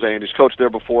San Jose, and he's coached there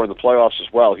before in the playoffs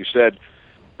as well. He said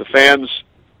the fans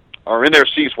are in their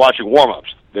seats watching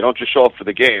warm-ups. They don't just show up for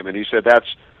the game, and he said that's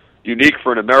unique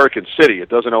for an American city. It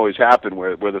doesn't always happen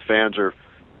where the fans are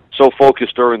so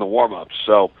focused during the warm-ups.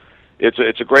 So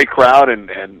it's a great crowd,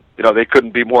 and they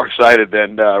couldn't be more excited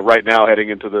than right now heading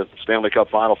into the Stanley Cup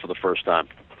final for the first time.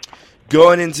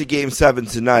 Going into Game 7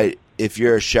 tonight, if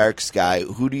you're a Sharks guy,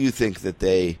 who do you think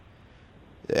that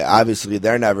obviously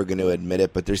they're never going to admit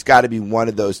it, but there's got to be one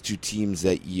of those two teams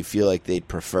that you feel like they'd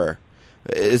prefer.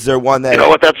 Is there one that...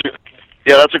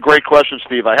 That's a great question,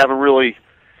 Steve. I haven't really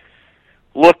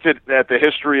looked at the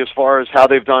history as far as how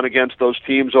they've done against those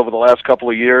teams over the last couple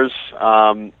of years.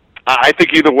 I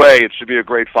think either way, it should be a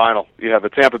great final. You have a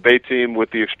Tampa Bay team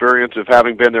with the experience of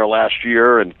having been there last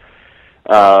year, and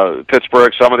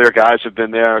Pittsburgh, some of their guys have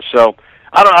been there. So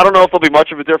I don't know if there'll be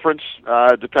much of a difference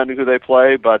depending who they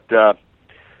play, but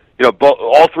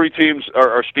all 3 teams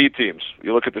are speed teams.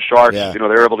 You look at the Sharks,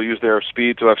 they're able to use their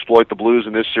speed to exploit the Blues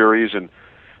in this series, and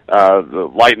the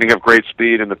Lightning have great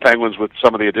speed, and the Penguins with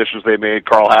some of the additions they made,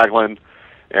 Carl Hagelin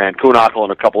and Kuhnhackl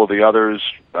and a couple of the others,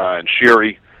 and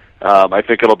Sheary. I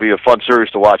think it'll be a fun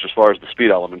series to watch as far as the speed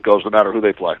element goes, no matter who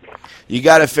they play. You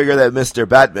got to figure that Mr.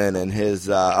 Bettman and his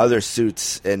other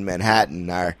suits in Manhattan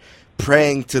are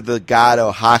praying to the god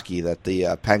of hockey that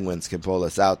the Penguins can pull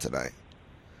this out tonight.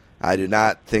 I do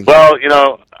not think... Well,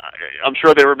 I'm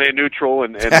sure they remain neutral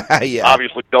and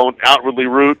obviously don't outwardly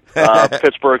root.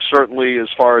 Pittsburgh certainly, as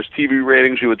far as TV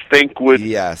ratings, you would think would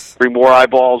bring more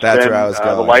eyeballs than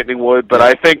the Lightning would. But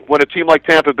I think when a team like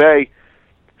Tampa Bay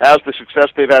has the success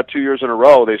they've had 2 years in a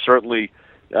row, they certainly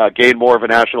gained more of a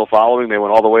national following. They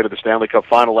went all the way to the Stanley Cup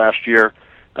final last year.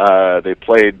 They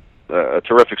played a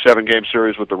terrific 7-game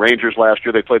series with the Rangers last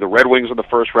year. They played the Red Wings in the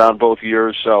first round both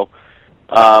years. So,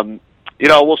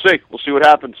 we'll see. We'll see what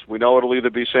happens. We know it'll either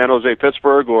be San Jose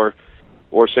Pittsburgh or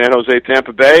San Jose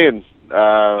Tampa Bay, and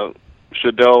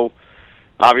should know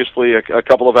obviously a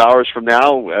couple of hours from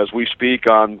now as we speak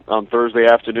on Thursday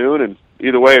afternoon. And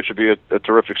either way, it should be a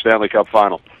terrific Stanley Cup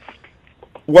final.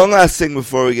 One last thing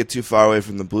before we get too far away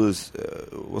from the Blues.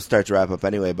 We'll start to wrap up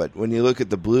anyway, but when you look at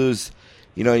the Blues,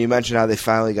 you mentioned how they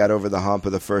finally got over the hump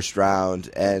of the first round,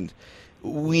 and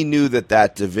we knew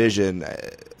that division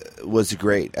was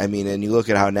great. I mean, and you look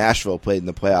at how Nashville played in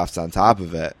the playoffs on top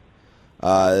of it.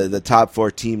 The top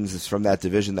 4 teams from that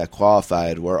division that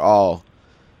qualified were all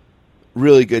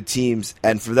really good teams,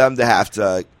 and for them to have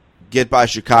to get by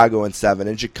Chicago in 7,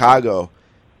 and Chicago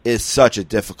is such a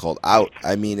difficult out.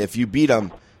 I mean, if you beat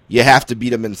them, you have to beat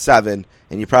them in 7,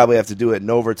 and you probably have to do it in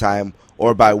overtime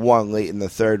or by 1 late in the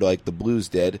third like the Blues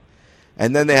did.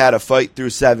 And then they had to fight through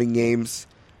 7 games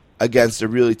against a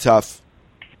really tough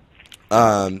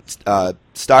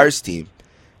Stars team.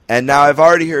 And now I've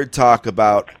already heard talk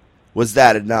about, was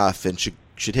that enough, and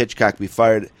should Hitchcock be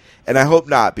fired? And I hope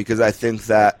not, because I think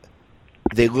that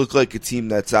they look like a team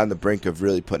that's on the brink of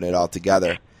really putting it all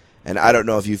together. And I don't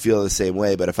know if you feel the same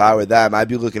way, but if I were them, I'd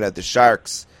be looking at the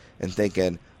Sharks and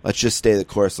thinking, let's just stay the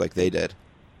course like they did.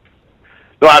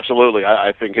 No, absolutely.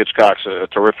 I think Hitchcock's a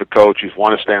terrific coach. He's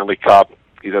won a Stanley Cup.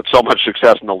 He's had so much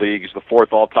success in the league. He's the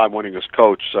 4th all-time winningest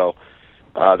coach, so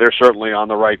they're certainly on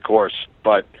the right course.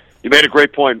 But you made a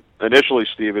great point initially,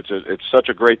 Steve. It's such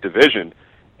a great division,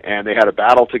 and they had a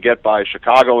battle to get by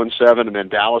Chicago in 7 and then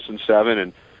Dallas in 7.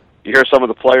 And you hear some of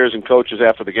the players and coaches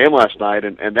after the game last night,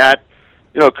 and that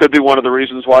could be one of the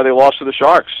reasons why they lost to the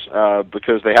Sharks,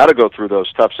 because they had to go through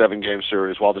those tough 7-game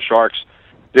series, while the Sharks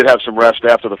did have some rest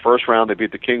after the first round. They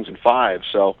beat the Kings in 5.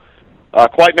 So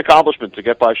quite an accomplishment to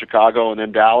get by Chicago and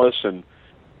then Dallas. And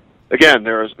again,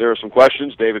 there are some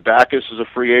questions. David Backes is a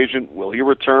free agent. Will he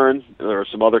return? There are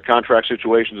some other contract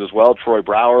situations as well, Troy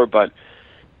Brouwer. But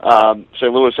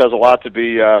St. Louis has a lot to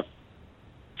be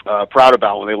proud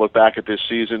about when they look back at this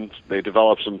season. They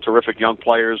developed some terrific young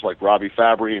players like Robbie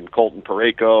Fabry and Colton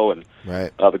Parayko, and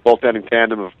the goaltending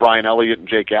tandem of Brian Elliott and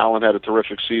Jake Allen had a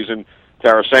terrific season.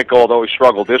 Tarasenko, although he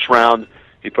struggled this round,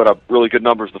 he put up really good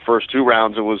numbers the first 2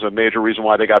 rounds and was a major reason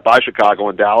why they got by Chicago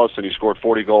and Dallas, and he scored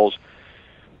 40 goals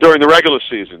during the regular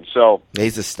season. So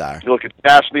he's a star. You look at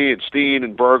Stastny and Steen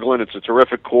and Berglund, it's a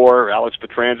terrific core. Alex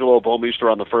Pietrangelo,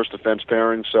 Bouwmeester on the first defense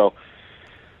pairing. So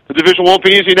the division won't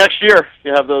be easy next year.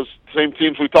 You have those same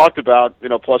teams we talked about,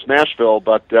 plus Nashville.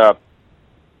 But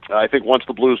I think once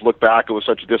the Blues look back, it was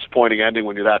such a disappointing ending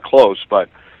when you're that close. But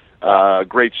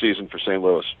great season for St.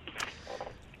 Louis.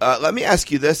 Let me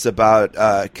ask you this about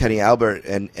Kenny Albert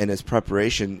and his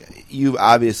preparation. You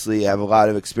obviously have a lot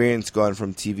of experience going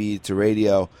from TV to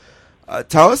radio.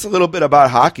 Tell us a little bit about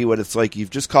hockey, what it's like.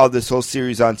 You've just called this whole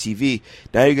series on TV.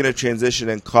 Now you're going to transition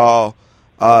and call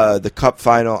the Cup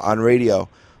final on radio.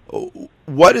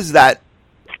 What is that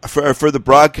for the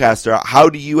broadcaster? How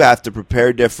do you have to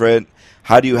prepare different?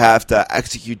 How do you have to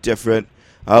execute different?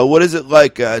 What is it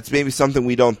like? It's maybe something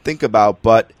we don't think about,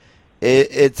 but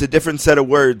it's a different set of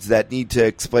words that need to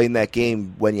explain that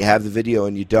game when you have the video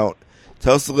and you don't.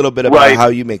 Tell us a little bit about how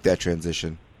you make that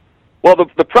transition. Well,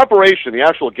 the preparation, the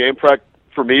actual game prep,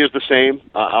 for me is the same.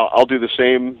 I'll do the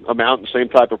same amount and same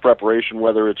type of preparation,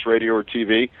 whether it's radio or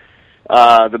TV.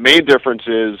 The main difference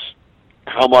is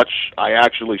how much I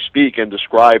actually speak and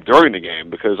describe during the game,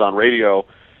 because on radio,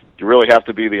 you really have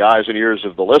to be the eyes and ears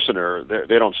of the listener.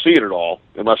 They don't see it at all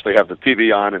unless they have the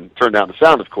TV on and turn down the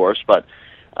sound, of course, but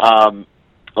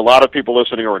a lot of people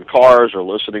listening are in cars or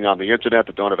listening on the internet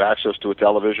that don't have access to a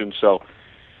television, so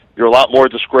you're a lot more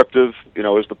descriptive.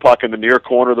 Is the puck in the near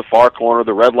corner, the far corner,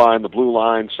 the red line, the blue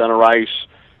line, center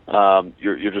ice?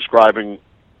 You're describing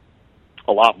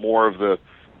a lot more of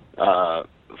the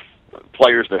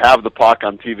players that have the puck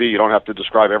on TV. You don't have to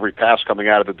describe every pass coming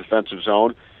out of the defensive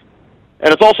zone.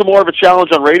 And it's also more of a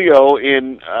challenge on radio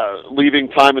in leaving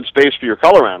time and space for your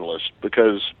color analyst,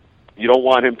 because you don't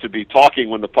want him to be talking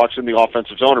when the puck's in the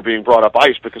offensive zone or being brought up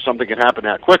ice, because something can happen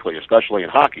that quickly, especially in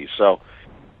hockey. So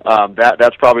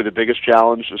that's probably the biggest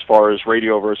challenge as far as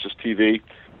radio versus TV.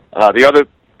 The other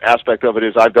aspect of it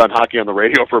is I've done hockey on the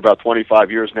radio for about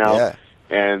 25 years now,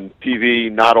 and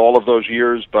TV, not all of those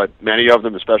years, but many of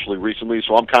them, especially recently.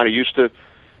 So I'm kind of used to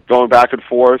going back and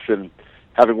forth, and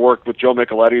having worked with Joe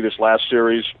Micheletti this last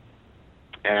series,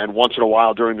 and once in a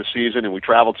while during the season, and we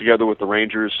traveled together with the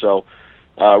Rangers. So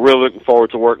really looking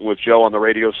forward to working with Joe on the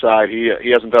radio side.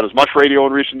 He hasn't done as much radio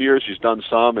in recent years. He's done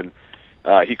some, and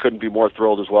he couldn't be more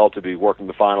thrilled as well to be working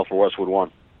the final for Westwood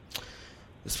One.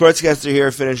 The Sportscaster here,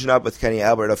 finishing up with Kenny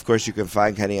Albert. Of course, you can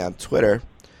find Kenny on Twitter,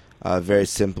 very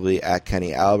simply at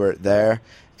Kenny Albert there.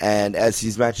 And as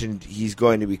he's mentioned, he's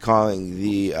going to be calling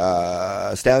the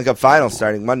Stanley Cup Finals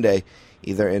starting Monday,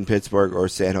 either in Pittsburgh or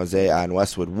San Jose on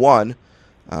Westwood 1.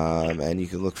 And you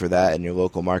can look for that in your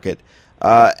local market.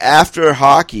 After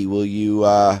hockey, will you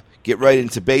get right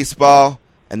into baseball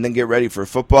and then get ready for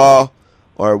football?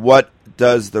 Or what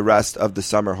does the rest of the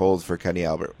summer hold for Kenny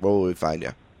Albert? Where will we find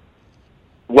you?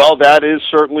 Well, that is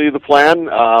certainly the plan.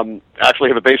 Actually,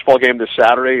 have a baseball game this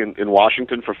Saturday in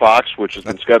Washington for Fox, which has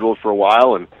been scheduled for a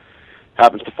while and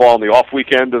happens to fall on the off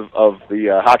weekend of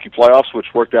the hockey playoffs, which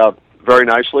worked out very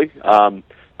nicely.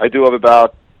 I do have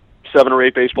about 7 or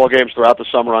 8 baseball games throughout the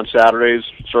summer on Saturdays.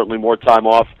 Certainly more time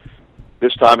off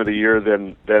this time of the year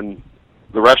than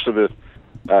the rest of the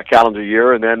calendar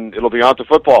year, and then it'll be on to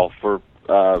football for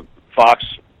Fox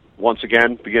once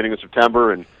again, beginning in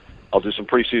September, and I'll do some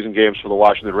preseason games for the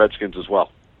Washington Redskins as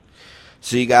well.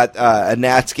 So you got a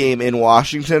Nats game in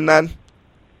Washington then?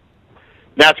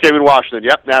 Nats game in Washington,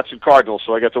 yep, Nats and Cardinals,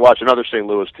 so I get to watch another St.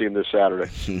 Louis team this Saturday.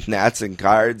 Nats and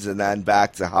Cards, and then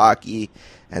back to hockey,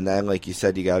 and then, like you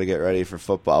said, you got to get ready for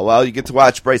football. Well, you get to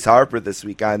watch Bryce Harper this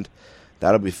weekend.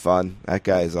 That'll be fun. That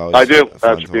guy is always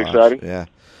That should be exciting. Yeah.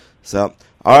 So,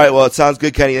 all right, well, it sounds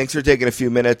good, Kenny. Thanks for taking a few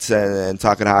minutes and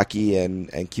talking hockey and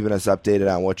keeping us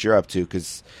updated on what you're up to,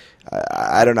 because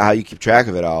I don't know how you keep track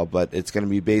of it all, but it's going to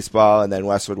be baseball and then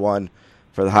Westwood 1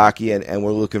 for the hockey, and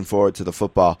we're looking forward to the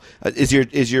football. Is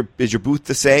your booth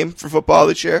the same for football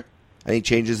this year? Any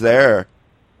changes there?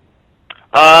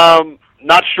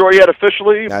 Not sure yet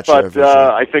officially, Not but sure officially.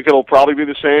 I think it'll probably be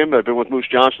the same. I've been with Moose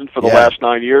Johnston for the last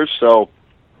 9 years, so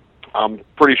I'm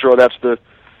pretty sure that's the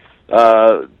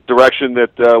direction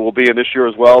that we'll be in this year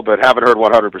as well, but haven't heard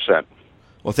 100%.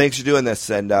 Well, thanks for doing this,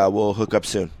 and we'll hook up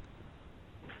soon.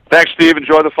 Thanks, Steve.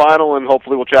 Enjoy the final, and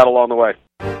hopefully we'll chat along the way.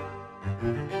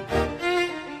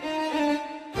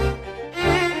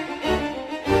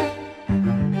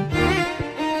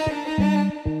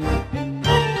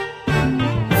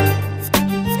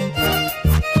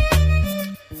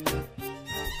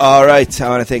 All right, I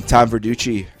want to thank Tom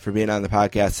Verducci for being on the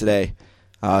podcast today.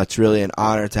 It's really an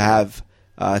honor to have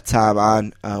Tom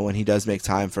on when he does make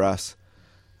time for us.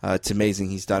 It's amazing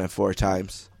he's done it 4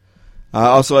 times. I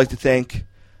also like to thank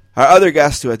our other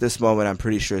guest, who at this moment I'm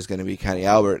pretty sure is going to be Kenny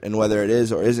Albert, and whether it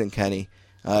is or isn't Kenny,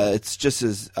 it's just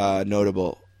as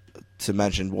notable to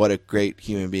mention what a great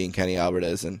human being Kenny Albert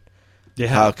is and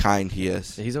how kind he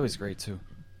is. Yeah, he's always great, too.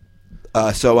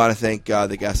 So I want to thank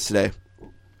the guests today.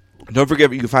 Don't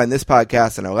forget, you can find this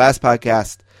podcast and our last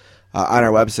podcast on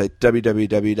our website,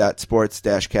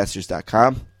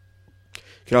 www.sports-casters.com. You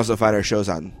can also find our shows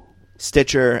on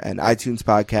Stitcher and iTunes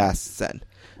podcasts and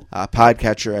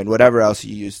Podcatcher and whatever else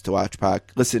you use to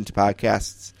listen to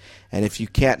podcasts. And if you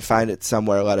can't find it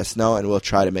somewhere, let us know, and we'll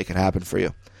try to make it happen for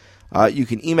you. You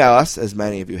can email us, as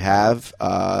many of you have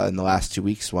in the last 2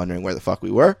 weeks, wondering where the fuck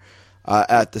we were,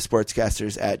 at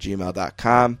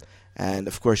thesportscasters@gmail.com. And,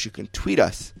 of course, you can tweet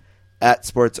us at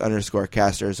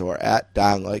sports_casters or at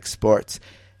DonLikeSports.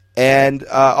 And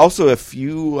also, if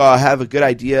you have a good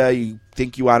idea, you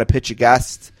think you want to pitch a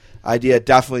guest idea,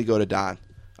 definitely go to Don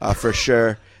for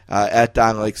sure. At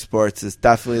Don Lake Sports is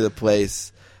definitely the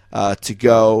place to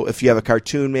go. If you have a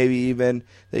cartoon maybe even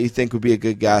that you think would be a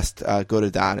good guest, go to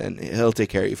Don, and he'll take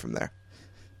care of you from there.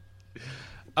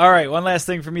 All right, one last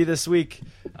thing for me this week.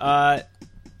 I'm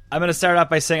going to start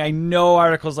off by saying I know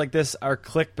articles like this are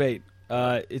clickbait.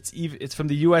 It's from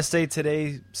the USA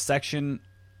Today section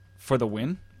for the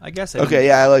win, I guess. Okay,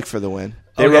 yeah, I like for the win.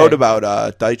 They wrote about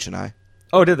Deitch and I.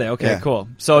 Oh, did they? Okay, yeah. Cool.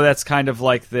 So that's kind of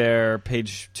like their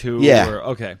page 2? Yeah.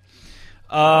 Okay.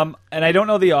 And I don't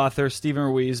know the author, Stephen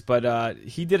Ruiz, but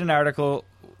he did an article.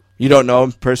 You don't know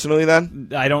him personally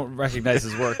then? I don't recognize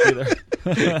his work either.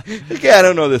 Okay, I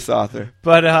don't know this author.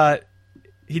 But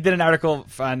he did an article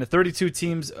on the 32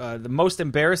 teams, the most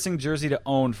embarrassing jersey to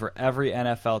own for every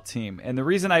NFL team. And the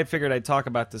reason I figured I'd talk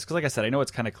about this, because like I said, I know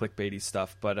it's kind of clickbaity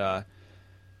stuff, but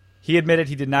he admitted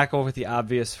he did not go with the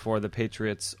obvious for the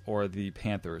Patriots or the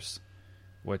Panthers,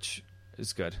 which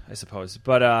is good, I suppose.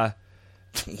 But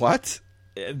what?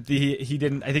 He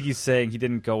didn't. I think he's saying he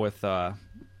didn't go with the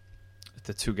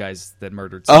 2 guys that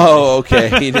murdered. Oh, okay.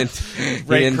 He didn't.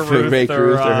 Ray Caruth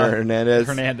or Hernandez.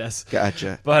 Hernandez.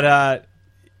 Gotcha. But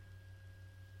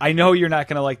I know you're not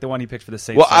going to like the one he picked for the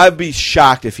Saints. Well, I'd be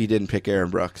shocked if he didn't pick Aaron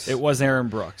Brooks. It was Aaron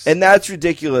Brooks, and that's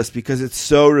ridiculous because it's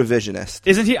so revisionist.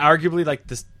 Isn't he arguably like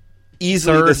this?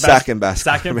 Easily the second best.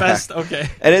 Second best? Okay.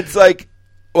 And it's like,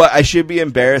 well, I should be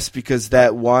embarrassed because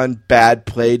that one bad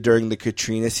play during the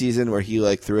Katrina season where he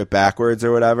like threw it backwards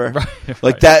or whatever. Right,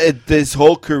 like that, this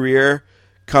whole career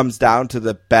comes down to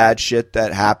the bad shit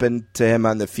that happened to him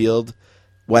on the field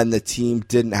when the team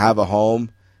didn't have a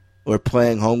home We're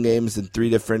playing home games in 3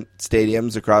 different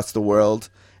stadiums across the world,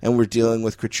 and we're dealing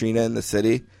with Katrina in the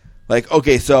city. Like,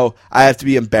 okay, so I have to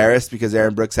be embarrassed because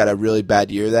Aaron Brooks had a really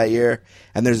bad year that year,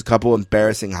 and there's a couple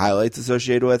embarrassing highlights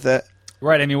associated with it.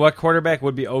 Right. I mean, what quarterback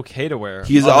would be okay to wear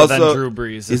He's other also than Drew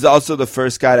Brees? He's also the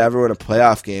first guy to ever win a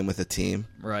playoff game with a team.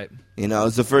 Right. You know,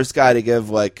 he's the first guy to give,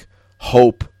 like,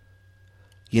 hope.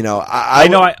 You know,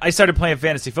 I started playing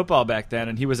fantasy football back then,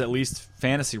 and he was at least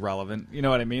fantasy relevant. You know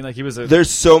what I mean? Like, he was There's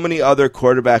so many other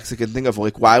quarterbacks I can think of.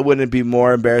 Like, why wouldn't it be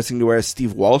more embarrassing to wear a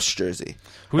Steve Walsh jersey?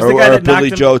 Who's the guy that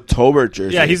Billy knocked Joe Tolbert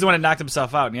jersey? Yeah, he's the one that knocked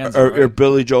himself out in the end zone, or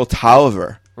Billy Joel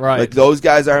Tolliver. Right. Like, those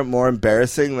guys aren't more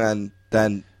embarrassing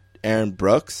than Aaron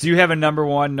Brooks. Do you have a number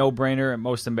one no-brainer and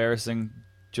most embarrassing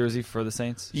jersey for the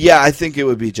Saints? Yeah, I think it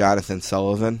would be Jonathan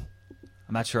Sullivan.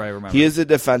 I'm not sure I remember. He is a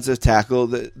defensive tackle.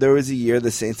 There was a year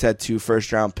the Saints had 2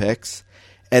 first-round picks,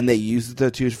 and they used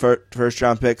the 2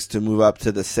 first-round picks to move up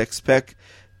to the 6th pick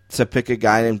to pick a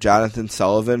guy named Jonathan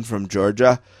Sullivan from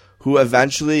Georgia, who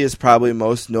eventually is probably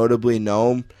most notably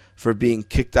known for being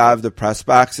kicked out of the press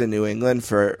box in New England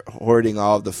for hoarding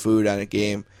all of the food on a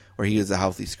game where he was a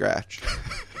healthy scratch.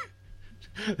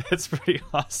 That's pretty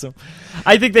awesome.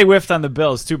 I think they whiffed on the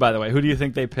Bills, too, by the way. Who do you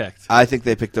think they picked? I think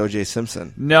they picked O.J.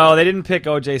 Simpson. No, they didn't pick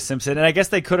O.J. Simpson, and I guess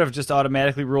they could have just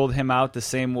automatically ruled him out the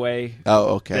same way.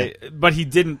 Oh, okay. But he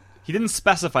didn't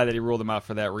specify that he ruled him out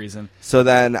for that reason. So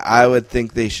then I would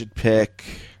think they should pick...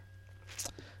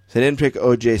 If they didn't pick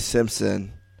O.J.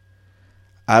 Simpson,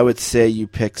 I would say you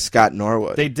pick Scott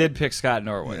Norwood. They did pick Scott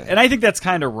Norwood. Yeah. And I think that's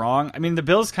kind of wrong. I mean, the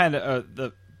Bills kind of...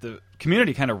 the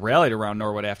community kind of rallied around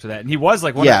Norwood after that, and he was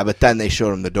like one Yeah, but then they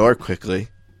showed him the door quickly.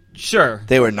 Sure.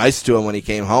 They were nice to him when he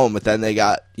came home, but then they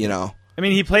got, you know... I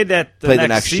mean, he played the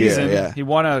next season. Year, yeah. He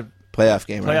won a playoff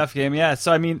game, yeah.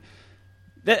 So, I mean,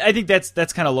 I think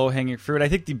that's kind of low-hanging fruit. I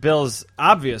think the Bills'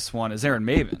 obvious one is Aaron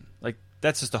Maven. Like,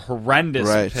 that's just a horrendous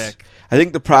pick. I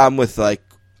think the problem with, like,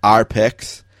 our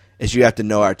picks is you have to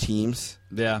know our teams.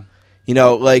 Yeah. You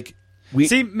know, like... We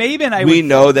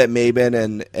know that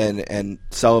Maben and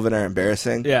Sullivan are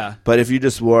embarrassing. Yeah. But if you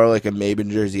just wore like a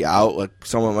Maben jersey out, like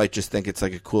someone might just think it's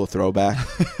like a cool throwback.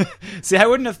 See, I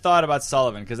wouldn't have thought about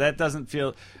Sullivan because that doesn't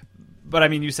feel. But I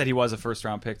mean, you said he was a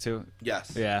first-round pick too.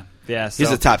 Yes. Yeah. So. He's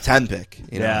a top 10 pick.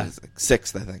 You know, yeah. He's like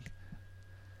 6th, I think.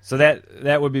 So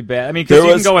that would be bad. I mean, because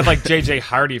you can go with like J.J.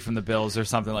 Hardy from the Bills or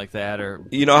something like that, or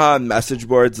you know how on message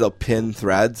boards they'll pin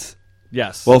threads.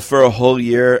 Yes. Well, for a whole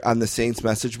year on the Saints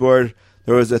message board,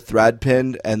 there was a thread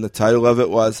pinned, and the title of it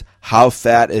was, How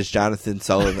Fat is Jonathan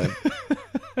Sullivan?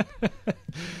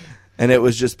 And it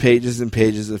was just pages and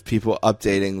pages of people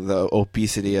updating the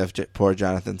obesity of poor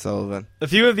Jonathan Sullivan. A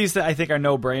few of these that I think are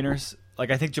no-brainers.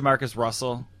 Like, I think Jamarcus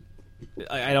Russell,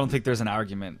 I don't think there's an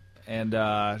argument. And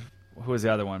who was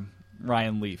the other one?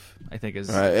 Ryan Leaf, I think is...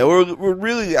 All right. And we're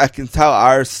really, I can tell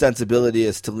our sensibility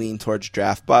is to lean towards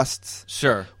draft busts.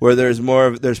 Sure. Where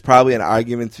there's probably an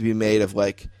argument to be made of,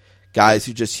 like, guys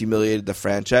who just humiliated the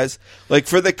franchise. Like,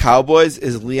 for the Cowboys,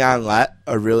 is Leon Lett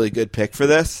a really good pick for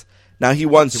this? Now, he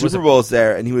won Super Bowls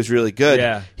there, and he was really good.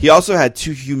 Yeah. He also had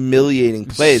 2 humiliating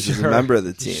plays as a member of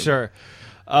the team. Sure.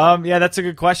 Yeah, that's a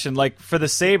good question. Like, for the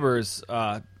Sabres...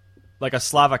 like a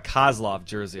Slava Kozlov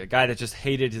jersey, a guy that just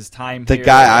hated his time here. The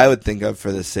guy I would think of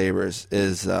for the Sabres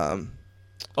is... the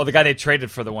guy they traded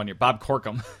for the 1 year, Bob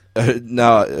Corkum.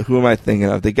 No, who am I thinking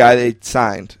of? The guy they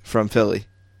signed from Philly.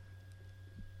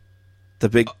 The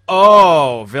big...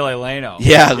 Oh, Ville Leno.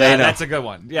 Yeah, Leno. That's a good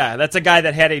one. Yeah, that's a guy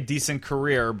that had a decent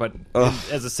career, but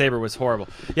as a Sabre was horrible.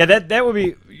 Yeah, that would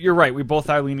be... You're right, we both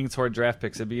are leaning toward draft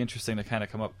picks. It'd be interesting to kind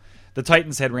of come up... The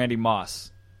Titans had Randy Moss.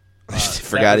 I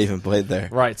forgot he even played there.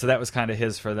 Right, so that was kind of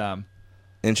his for them.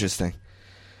 Interesting.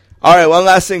 All right, one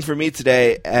last thing for me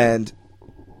today, and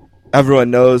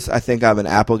everyone knows I think I'm an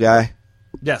Apple guy.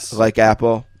 Yes. I like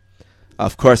Apple.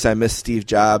 Of course, I miss Steve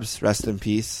Jobs. Rest in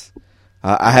peace.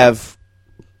 I have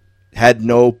had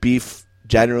no beef,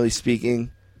 generally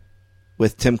speaking,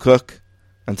 with Tim Cook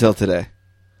until today.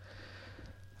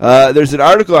 There's an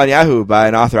article on Yahoo by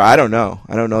an author I don't know.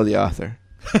 I don't know the author.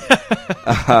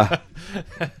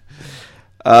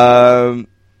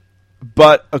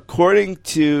 But according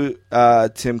to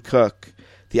Tim Cook,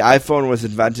 the iPhone was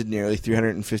invented nearly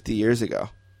 350 years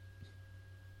ago.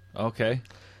 Okay.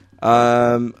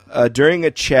 During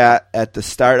a chat at the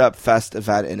Startup Fest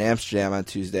event in Amsterdam on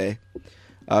Tuesday,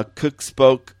 Cook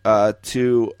spoke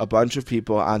to a bunch of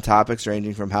people on topics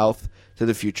ranging from health to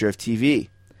the future of TV.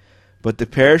 But the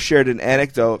pair shared an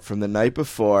anecdote from the night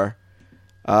before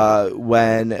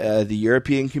when the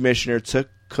European Commissioner took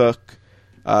Cook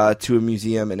to a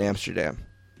museum in Amsterdam.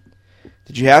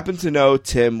 Did you happen to know,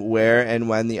 Tim, where and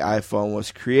when the iPhone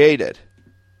was created?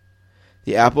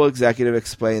 The Apple executive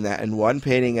explained that in one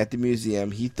painting at the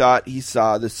museum, he thought he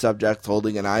saw the subject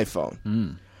holding an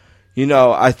iPhone. You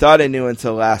know, I thought I knew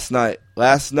until last night.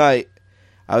 Last night,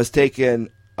 I was taken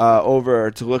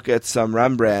over to look at some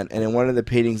Rembrandt, and in one of the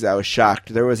paintings I was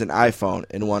shocked. There was an iPhone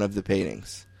in one of the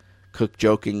paintings, Cook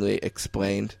jokingly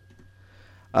explained.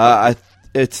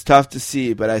 It's tough to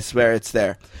see, but I swear it's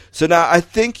there. So now I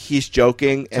think he's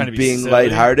joking and being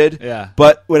lighthearted. Yeah.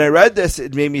 But when I read this,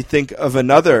 it made me think of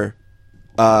another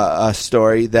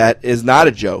story that is not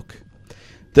a joke.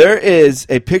 There is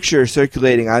a picture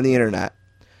circulating on the internet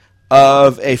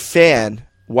of a fan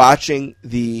watching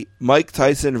the Mike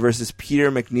Tyson versus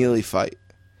Peter McNeely fight.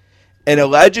 And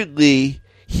allegedly,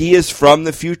 he is from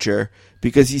the future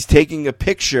because he's taking a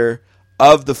picture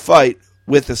of the fight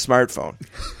with a smartphone.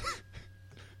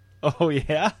 Oh,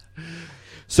 yeah?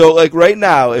 So, like, right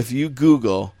now, if you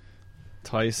Google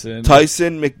Tyson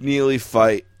McNeely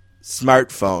fight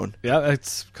smartphone, yeah,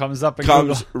 it comes up in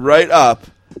comes Google. right up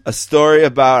a story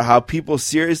about how people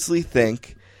seriously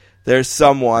think there's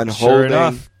someone Sure holding.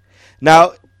 enough.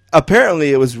 Now,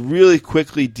 apparently, it was really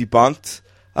quickly debunked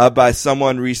by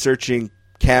someone researching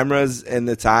cameras in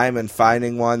the time and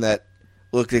finding one that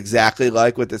looked exactly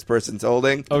like what this person's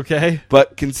holding. Okay.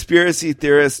 But conspiracy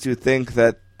theorists who think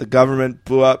that the government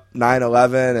blew up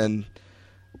 9/11 and,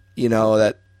 you know,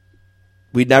 that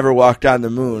we never walked on the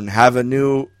moon have a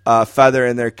new feather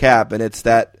in their cap, and it's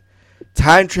that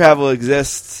time travel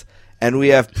exists and we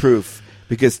have proof.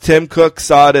 Because Tim Cook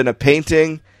saw it in a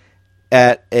painting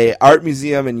at a art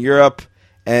museum in Europe,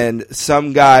 and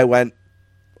some guy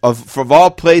from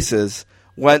all places,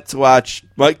 went to watch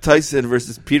Mike Tyson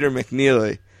versus Peter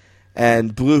McNeely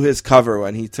and blew his cover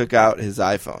when he took out his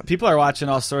iPhone. People are watching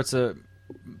all sorts of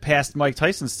past Mike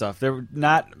Tyson stuff. They're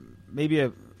not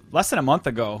less than a month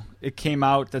ago, it came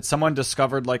out that someone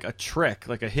discovered like a trick,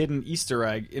 like a hidden Easter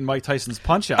egg in Mike Tyson's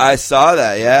Punch-Out. I saw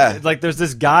that, yeah. Like there's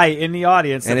this guy in the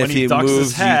audience, and that if when he moves, ducks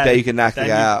his head, you can knock the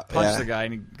guy out. Punch the guy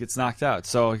and he gets knocked out.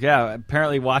 So yeah,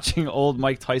 apparently watching old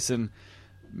Mike Tyson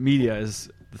media is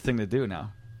the thing to do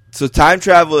now. So time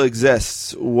travel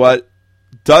exists. What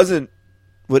isn't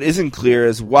clear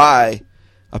is why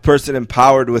a person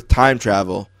empowered with time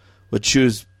travel would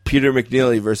choose Peter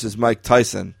McNeely versus Mike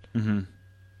Tyson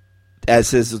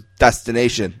as his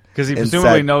destination. Because he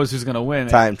presumably knows who's going to win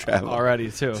time travel already,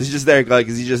 too. So he's just there, like,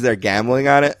 is he just there gambling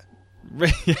on it?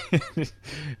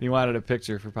 He wanted a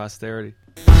picture for posterity.